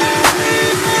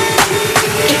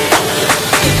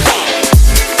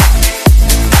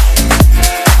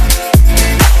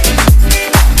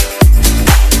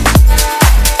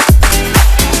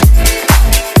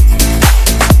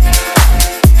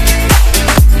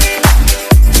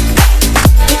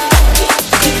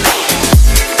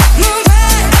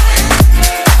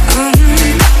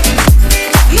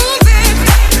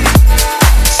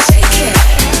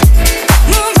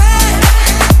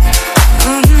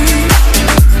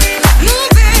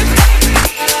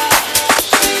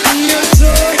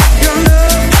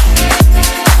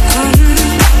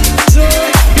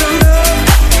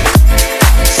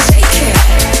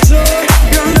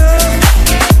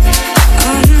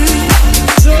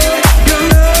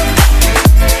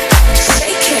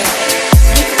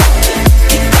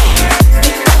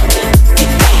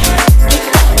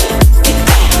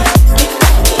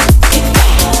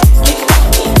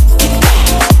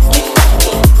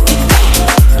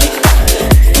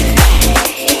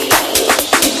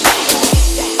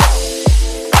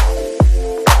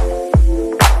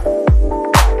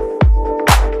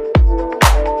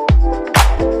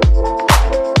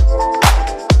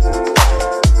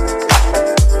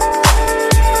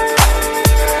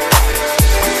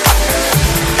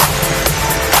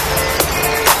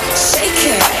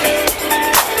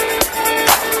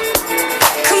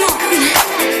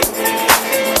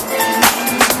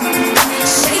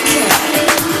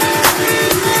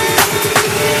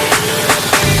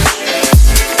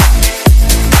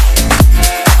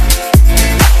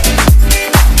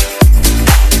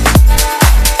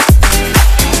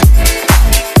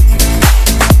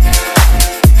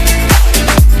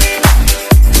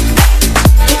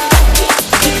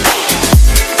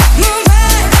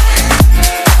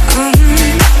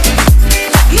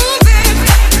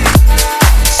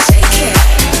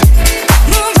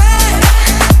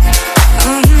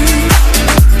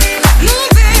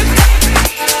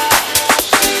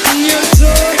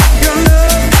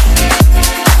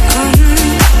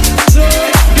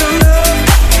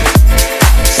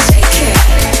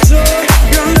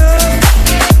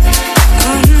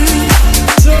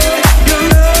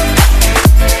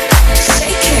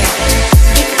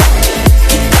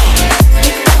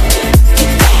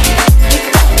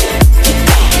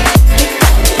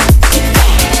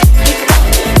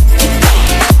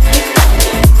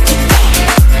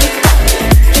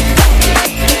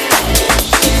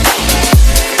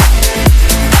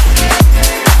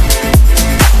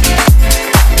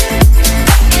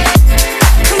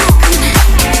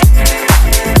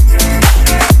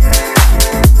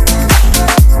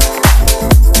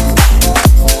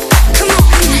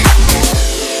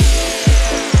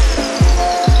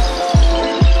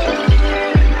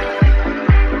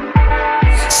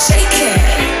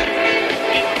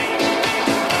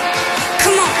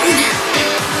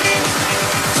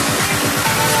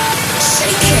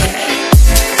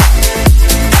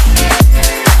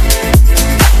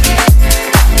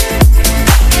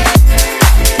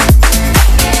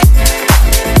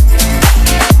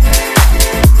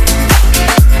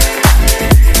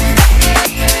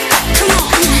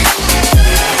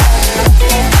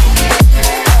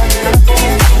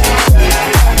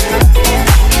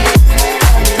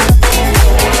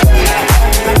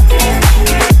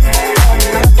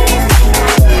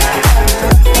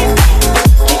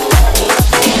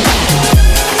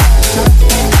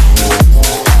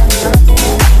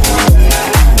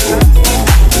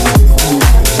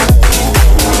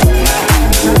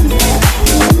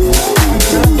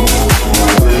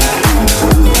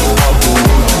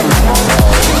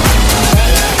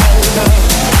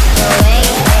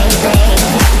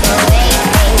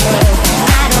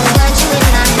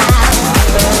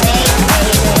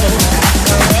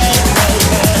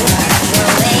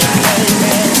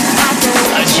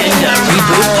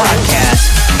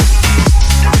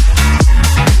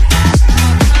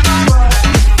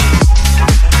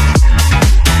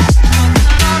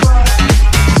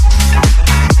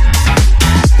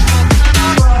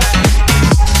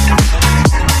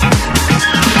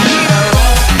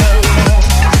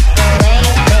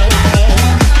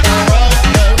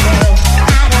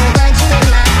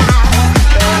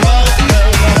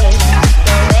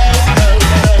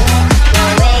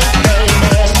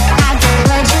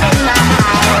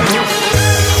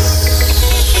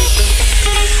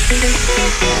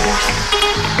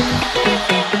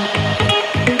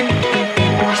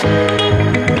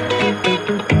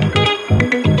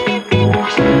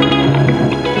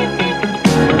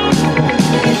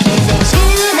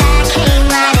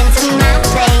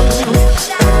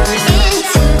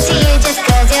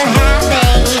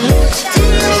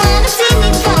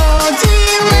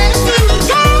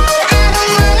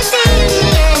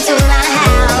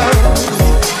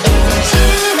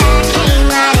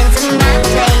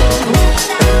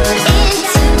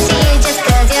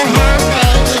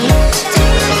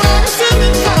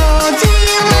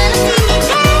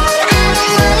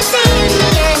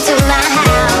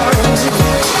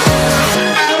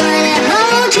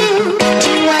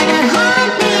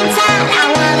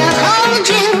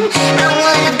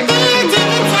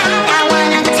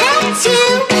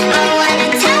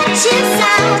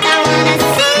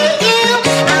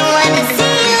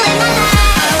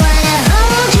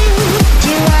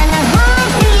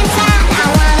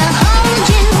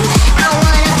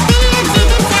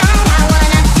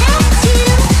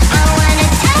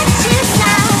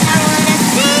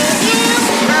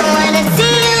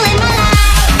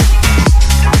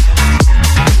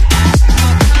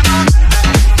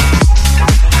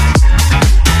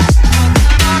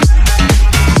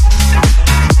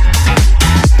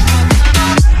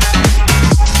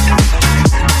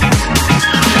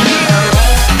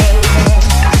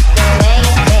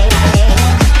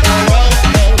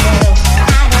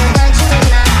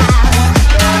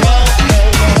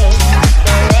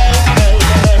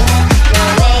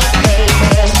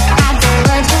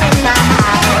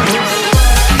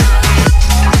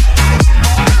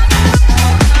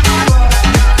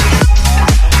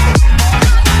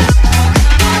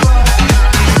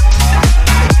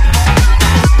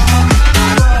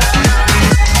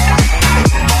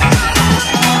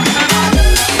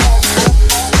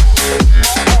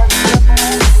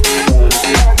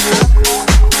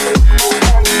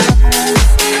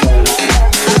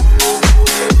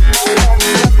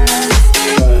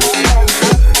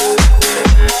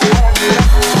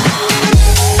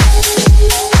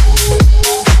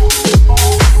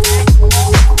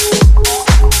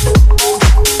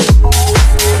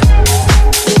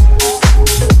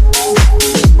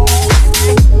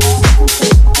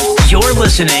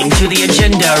 listening to the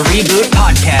Agenda Reboot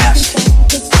Podcast.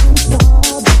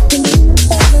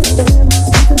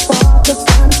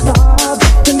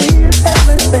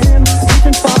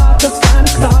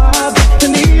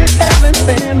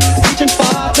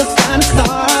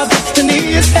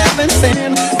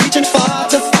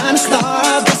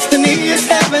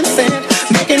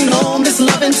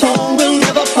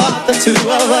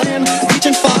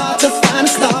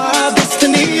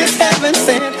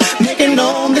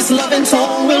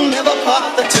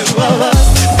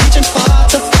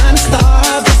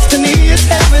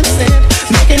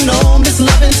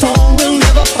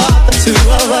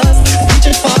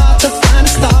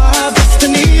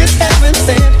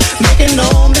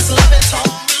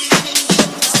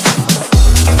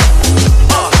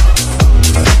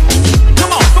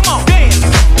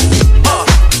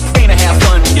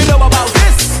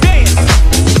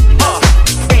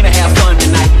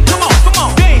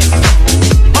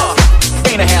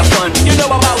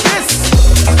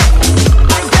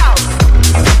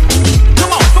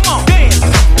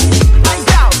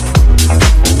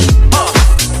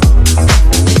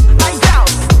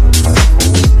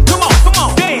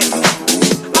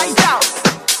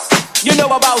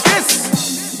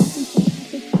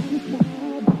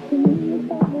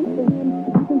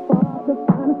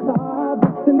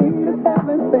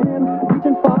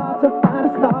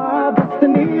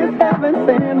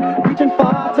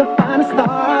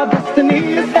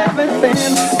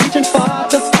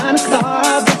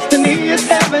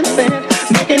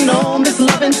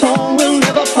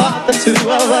 Two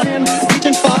of us,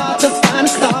 reaching far to find a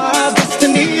star.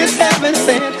 Destiny is heaven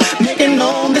sent, making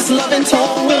known this loving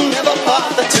tone will never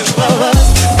part the two of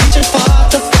us. Reaching far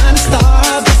to find a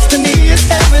star. Destiny is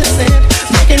heaven sent,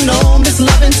 making known this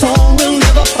loving tone will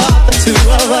never part the two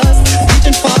of us.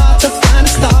 Reaching far to find a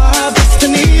star.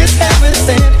 Destiny is heaven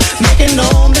sent, making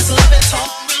known this loving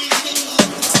tone.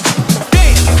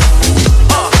 Dance.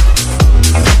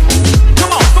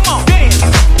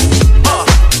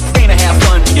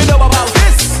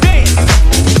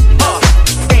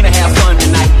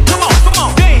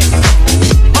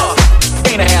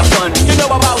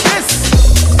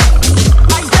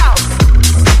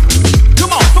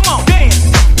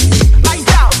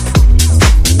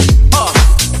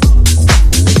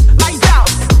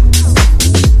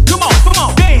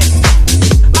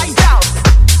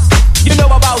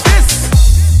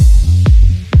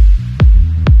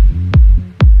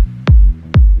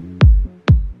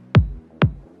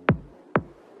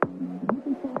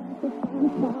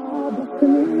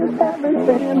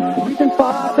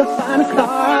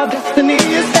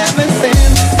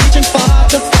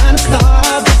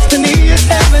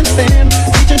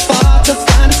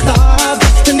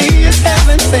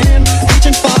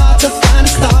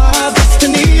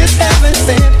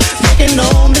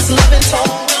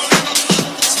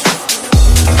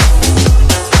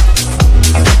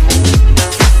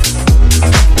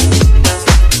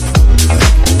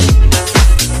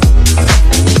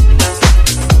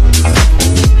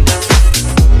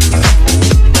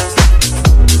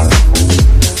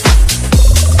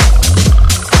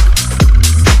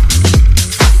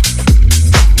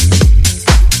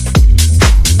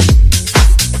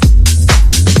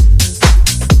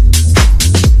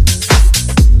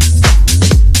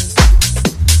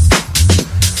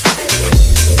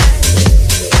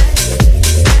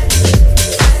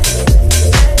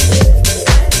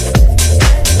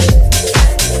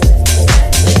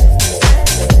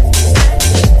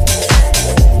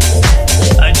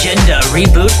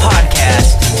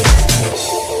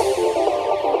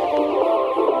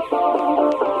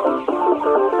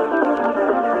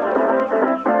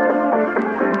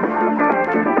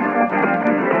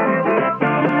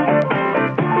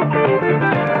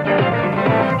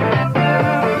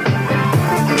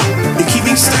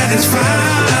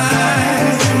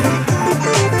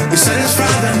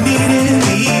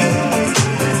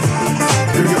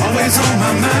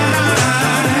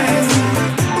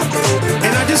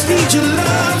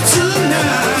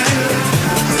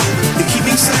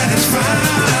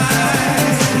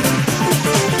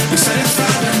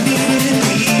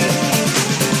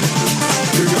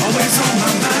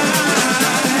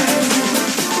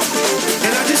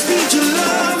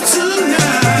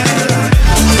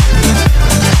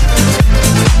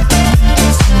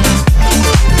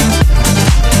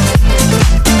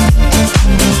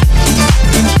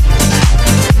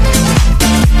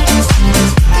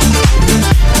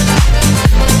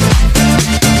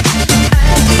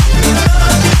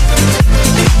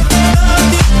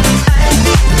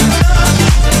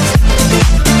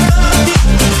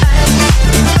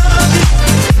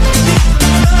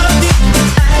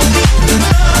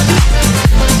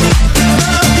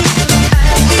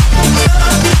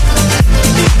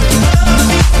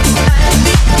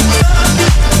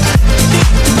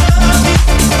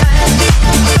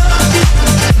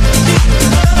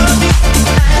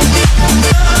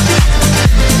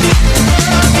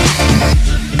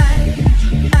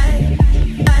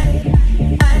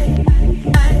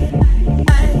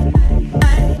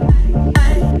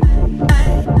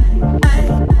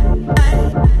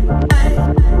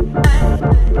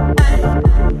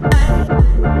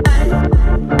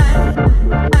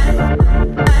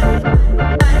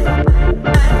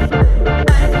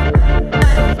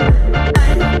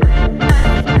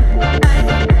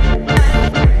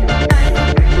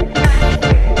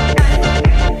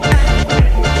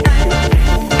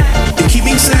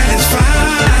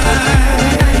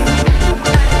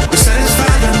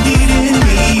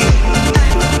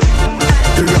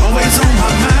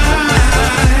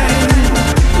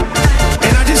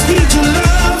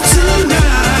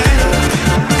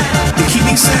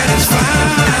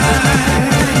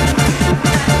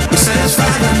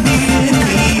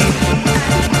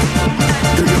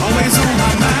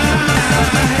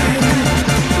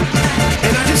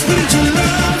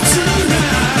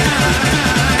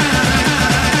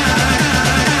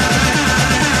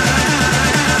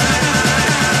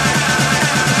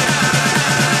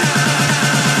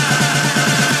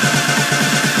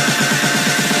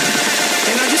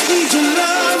 Need your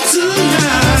love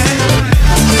tonight.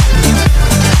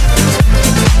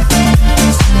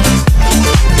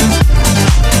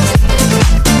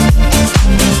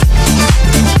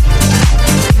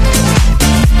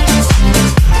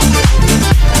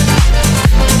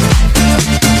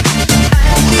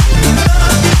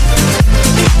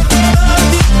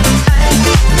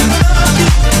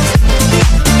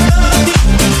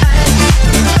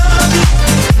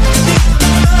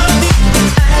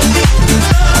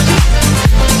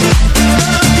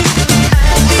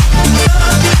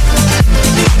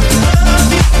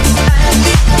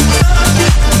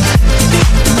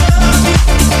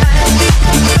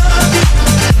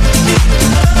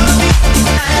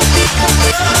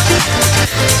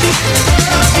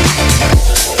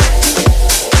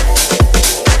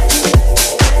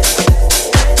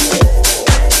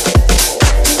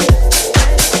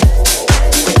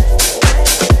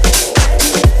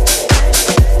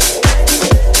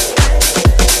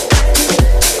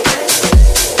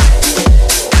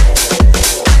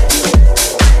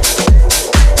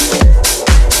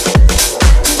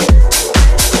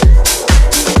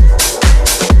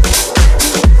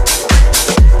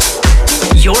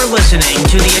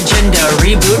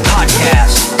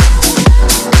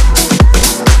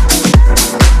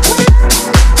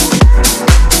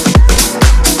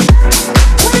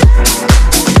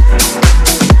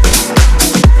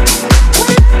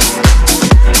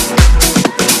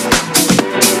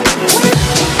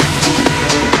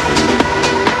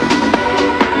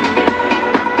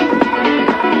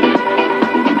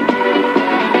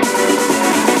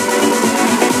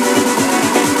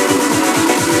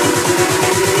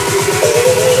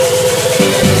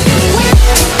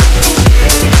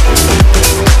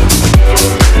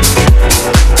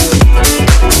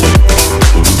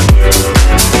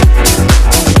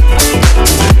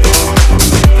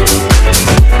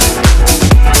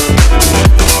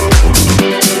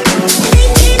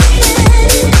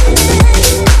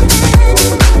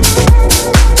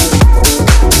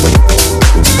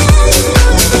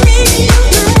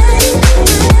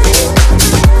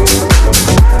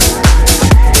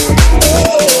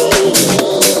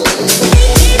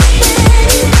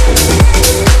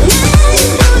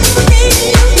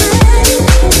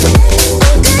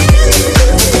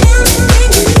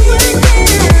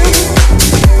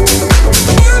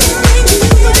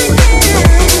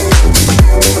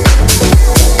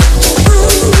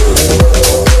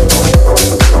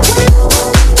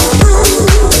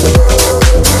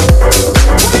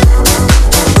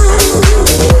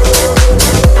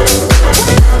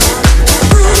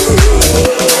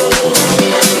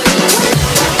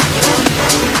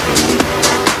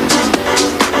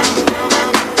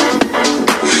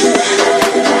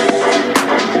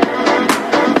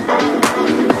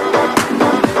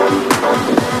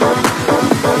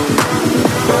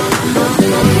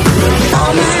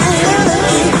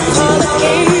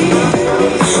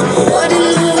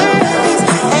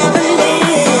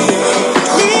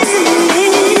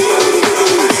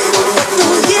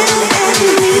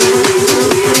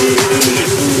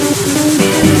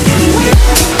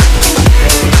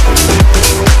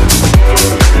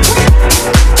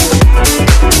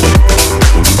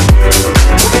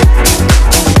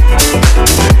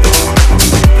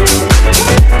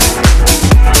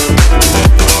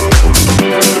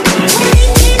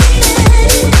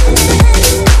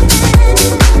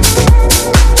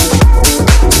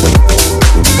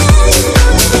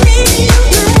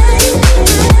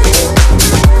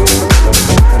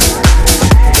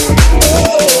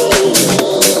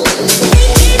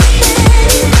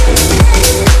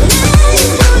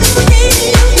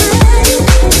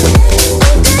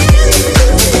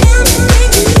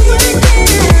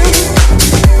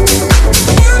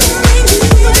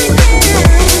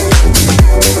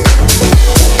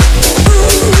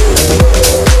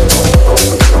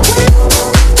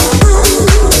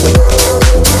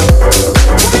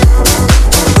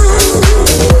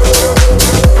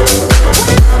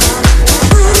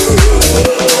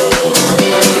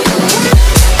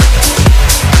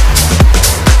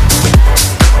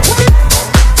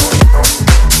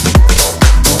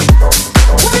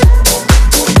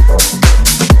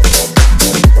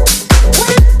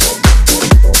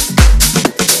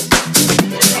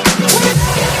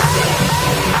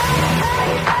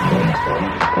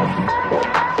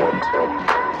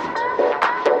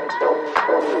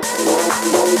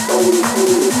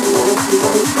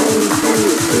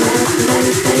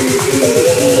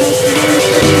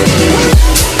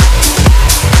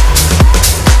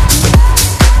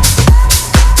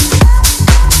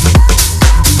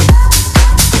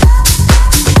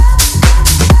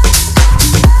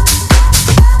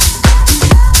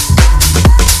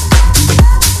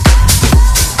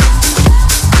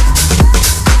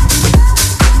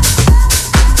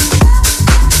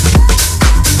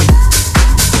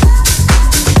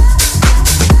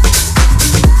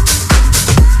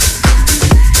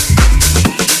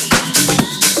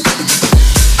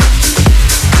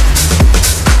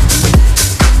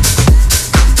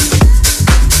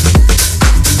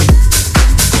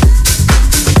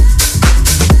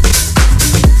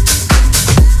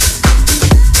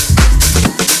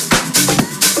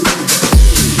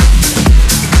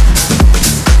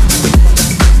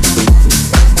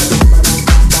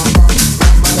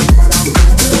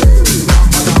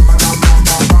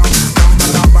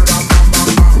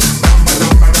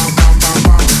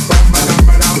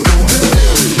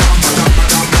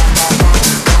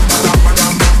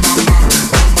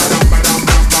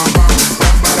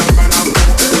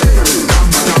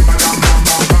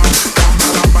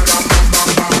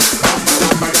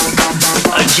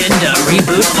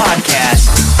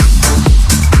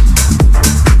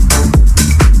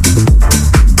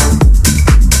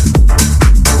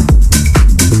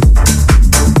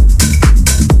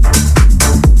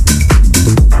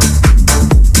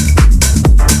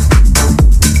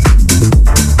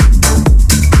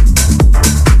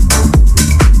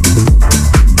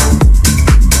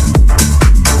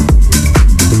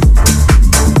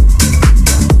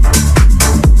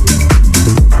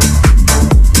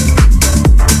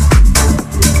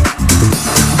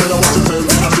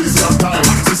 your time.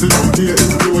 This is out here,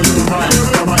 it's blowing your mind.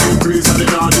 From an increase and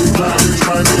it not decline. It's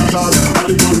trying to be all,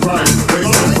 and it goes right. Waste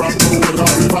them from to what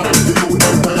I'll be fine. The youth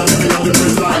them tired, and they on the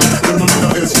press line. You don't need no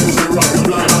excuse, they rock the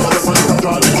blind. All the funny come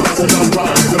down, they try to down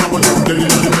right. You know what you're dead in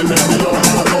the millennium. All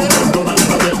the them done and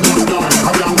never get none done.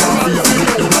 I'm young, I'm free, I'm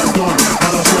make them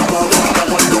not done. And I swear about what I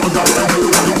want, don't doubt them, who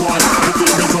really want.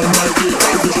 The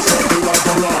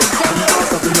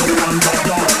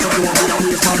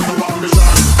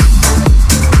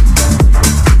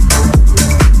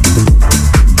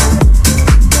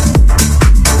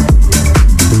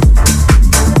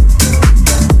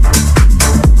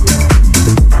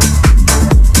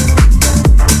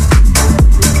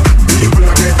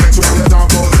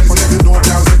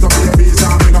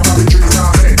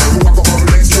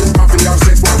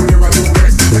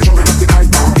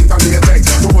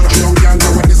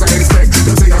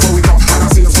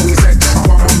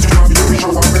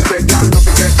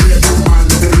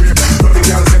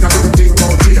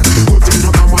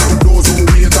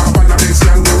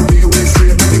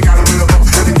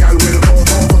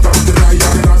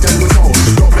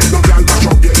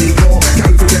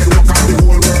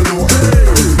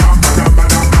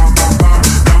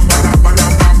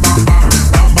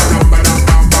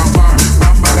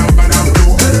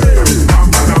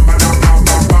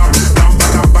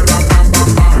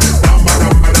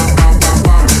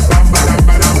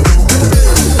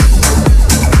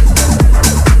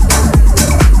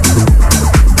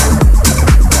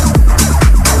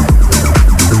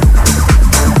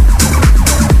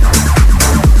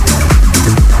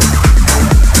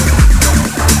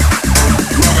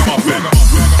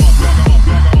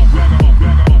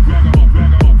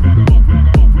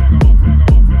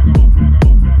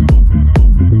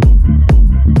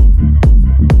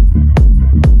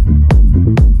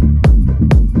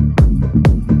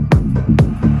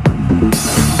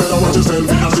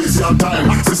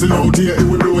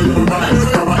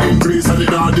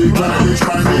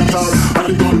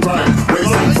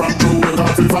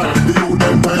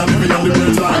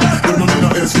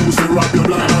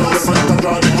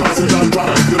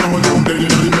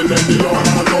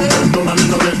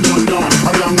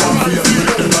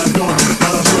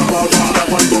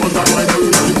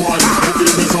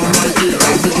thing is on my feet,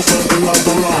 I just yourself to rock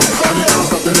around. And you ask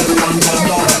that everyone got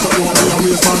down. So go on, be a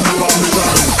waste man, no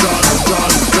ambition.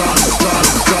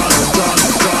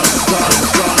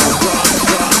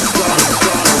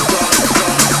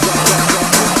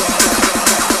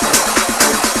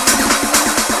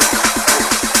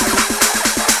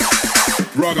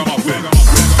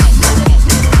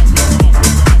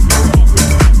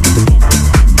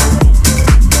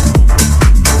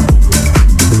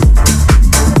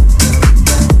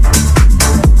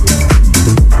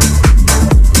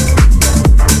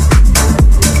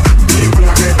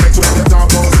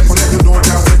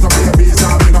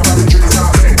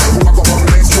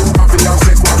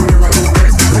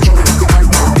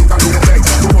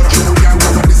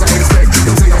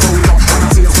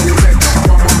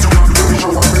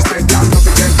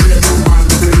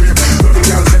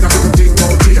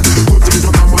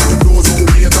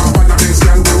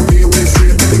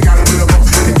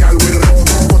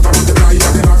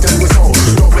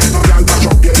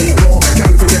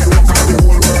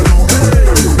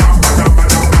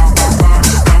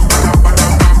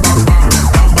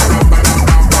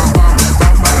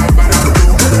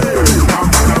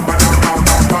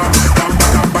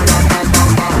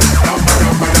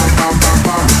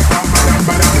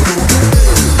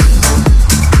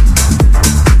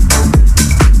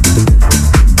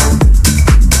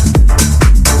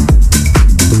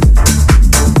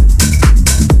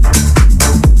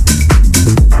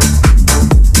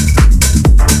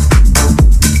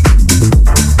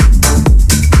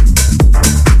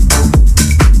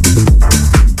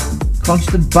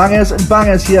 Constant bangers and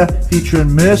bangers here,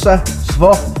 featuring Mercer,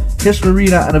 Svoth, Kiss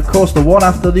Marina, and of course the one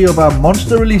after the other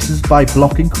monster releases by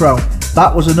Block and Crown.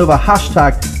 That was another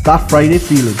hashtag, That Friday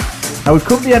Feeling. Now we've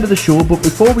come to the end of the show, but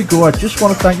before we go, I just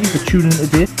want to thank you for tuning in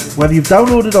today. Whether you've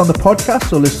downloaded on the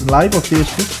podcast or listen live on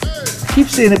Facebook, I keep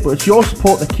saying it, but it's your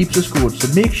support that keeps us going, so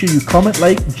make sure you comment,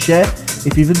 like and share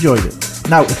if you've enjoyed it.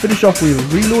 Now to finish off, we have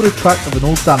a reloaded track of an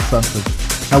old dance anthem.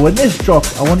 Now when this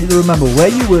drops, I want you to remember where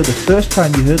you were the first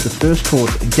time you heard the first chord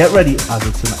and get ready, as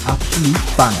it's an absolute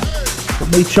banger.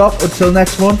 But me Chop, until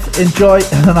next month, enjoy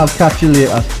and I'll catch you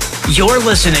later. You're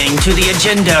listening to the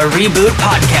Agenda Reboot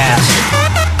Podcast.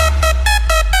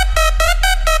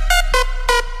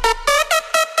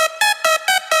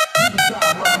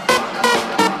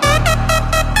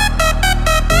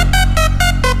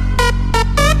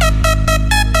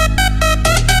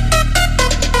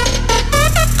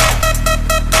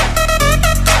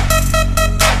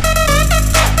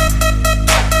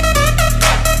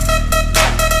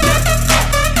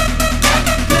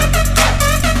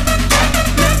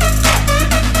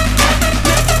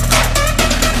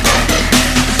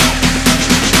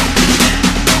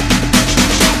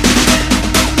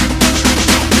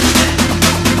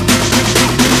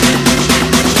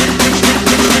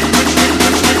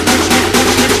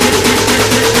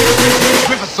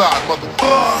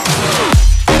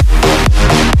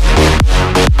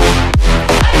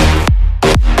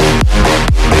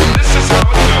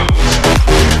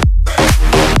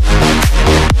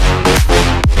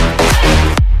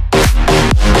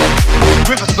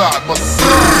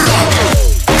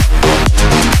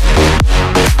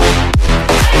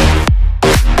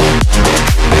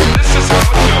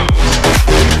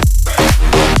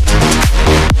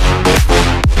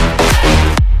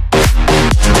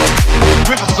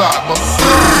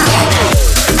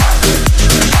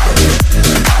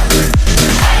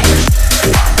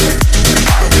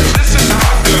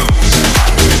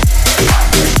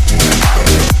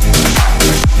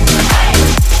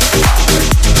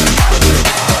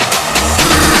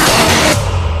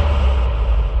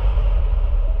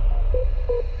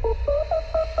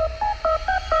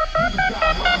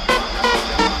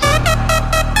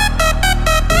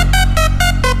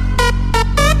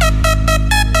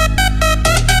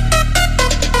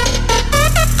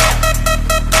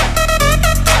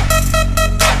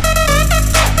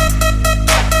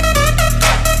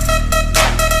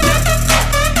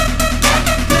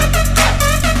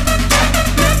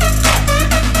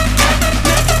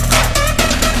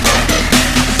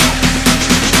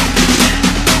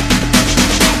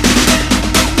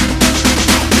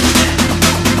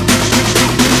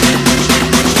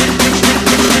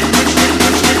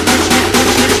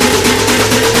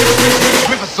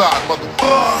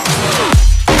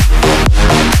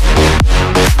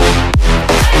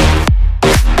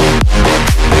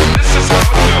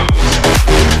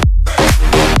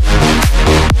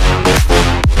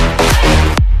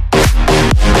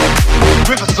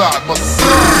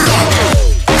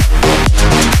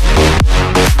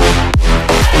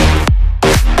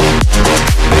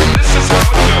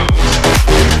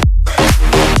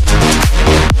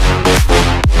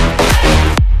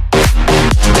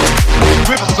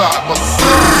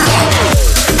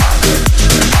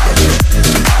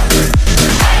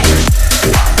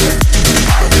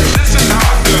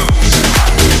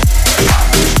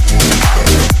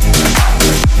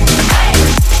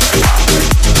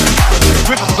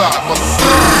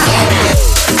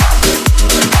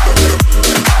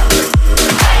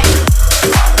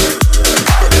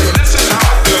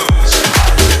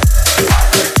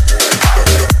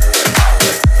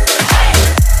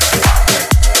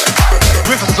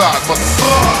 for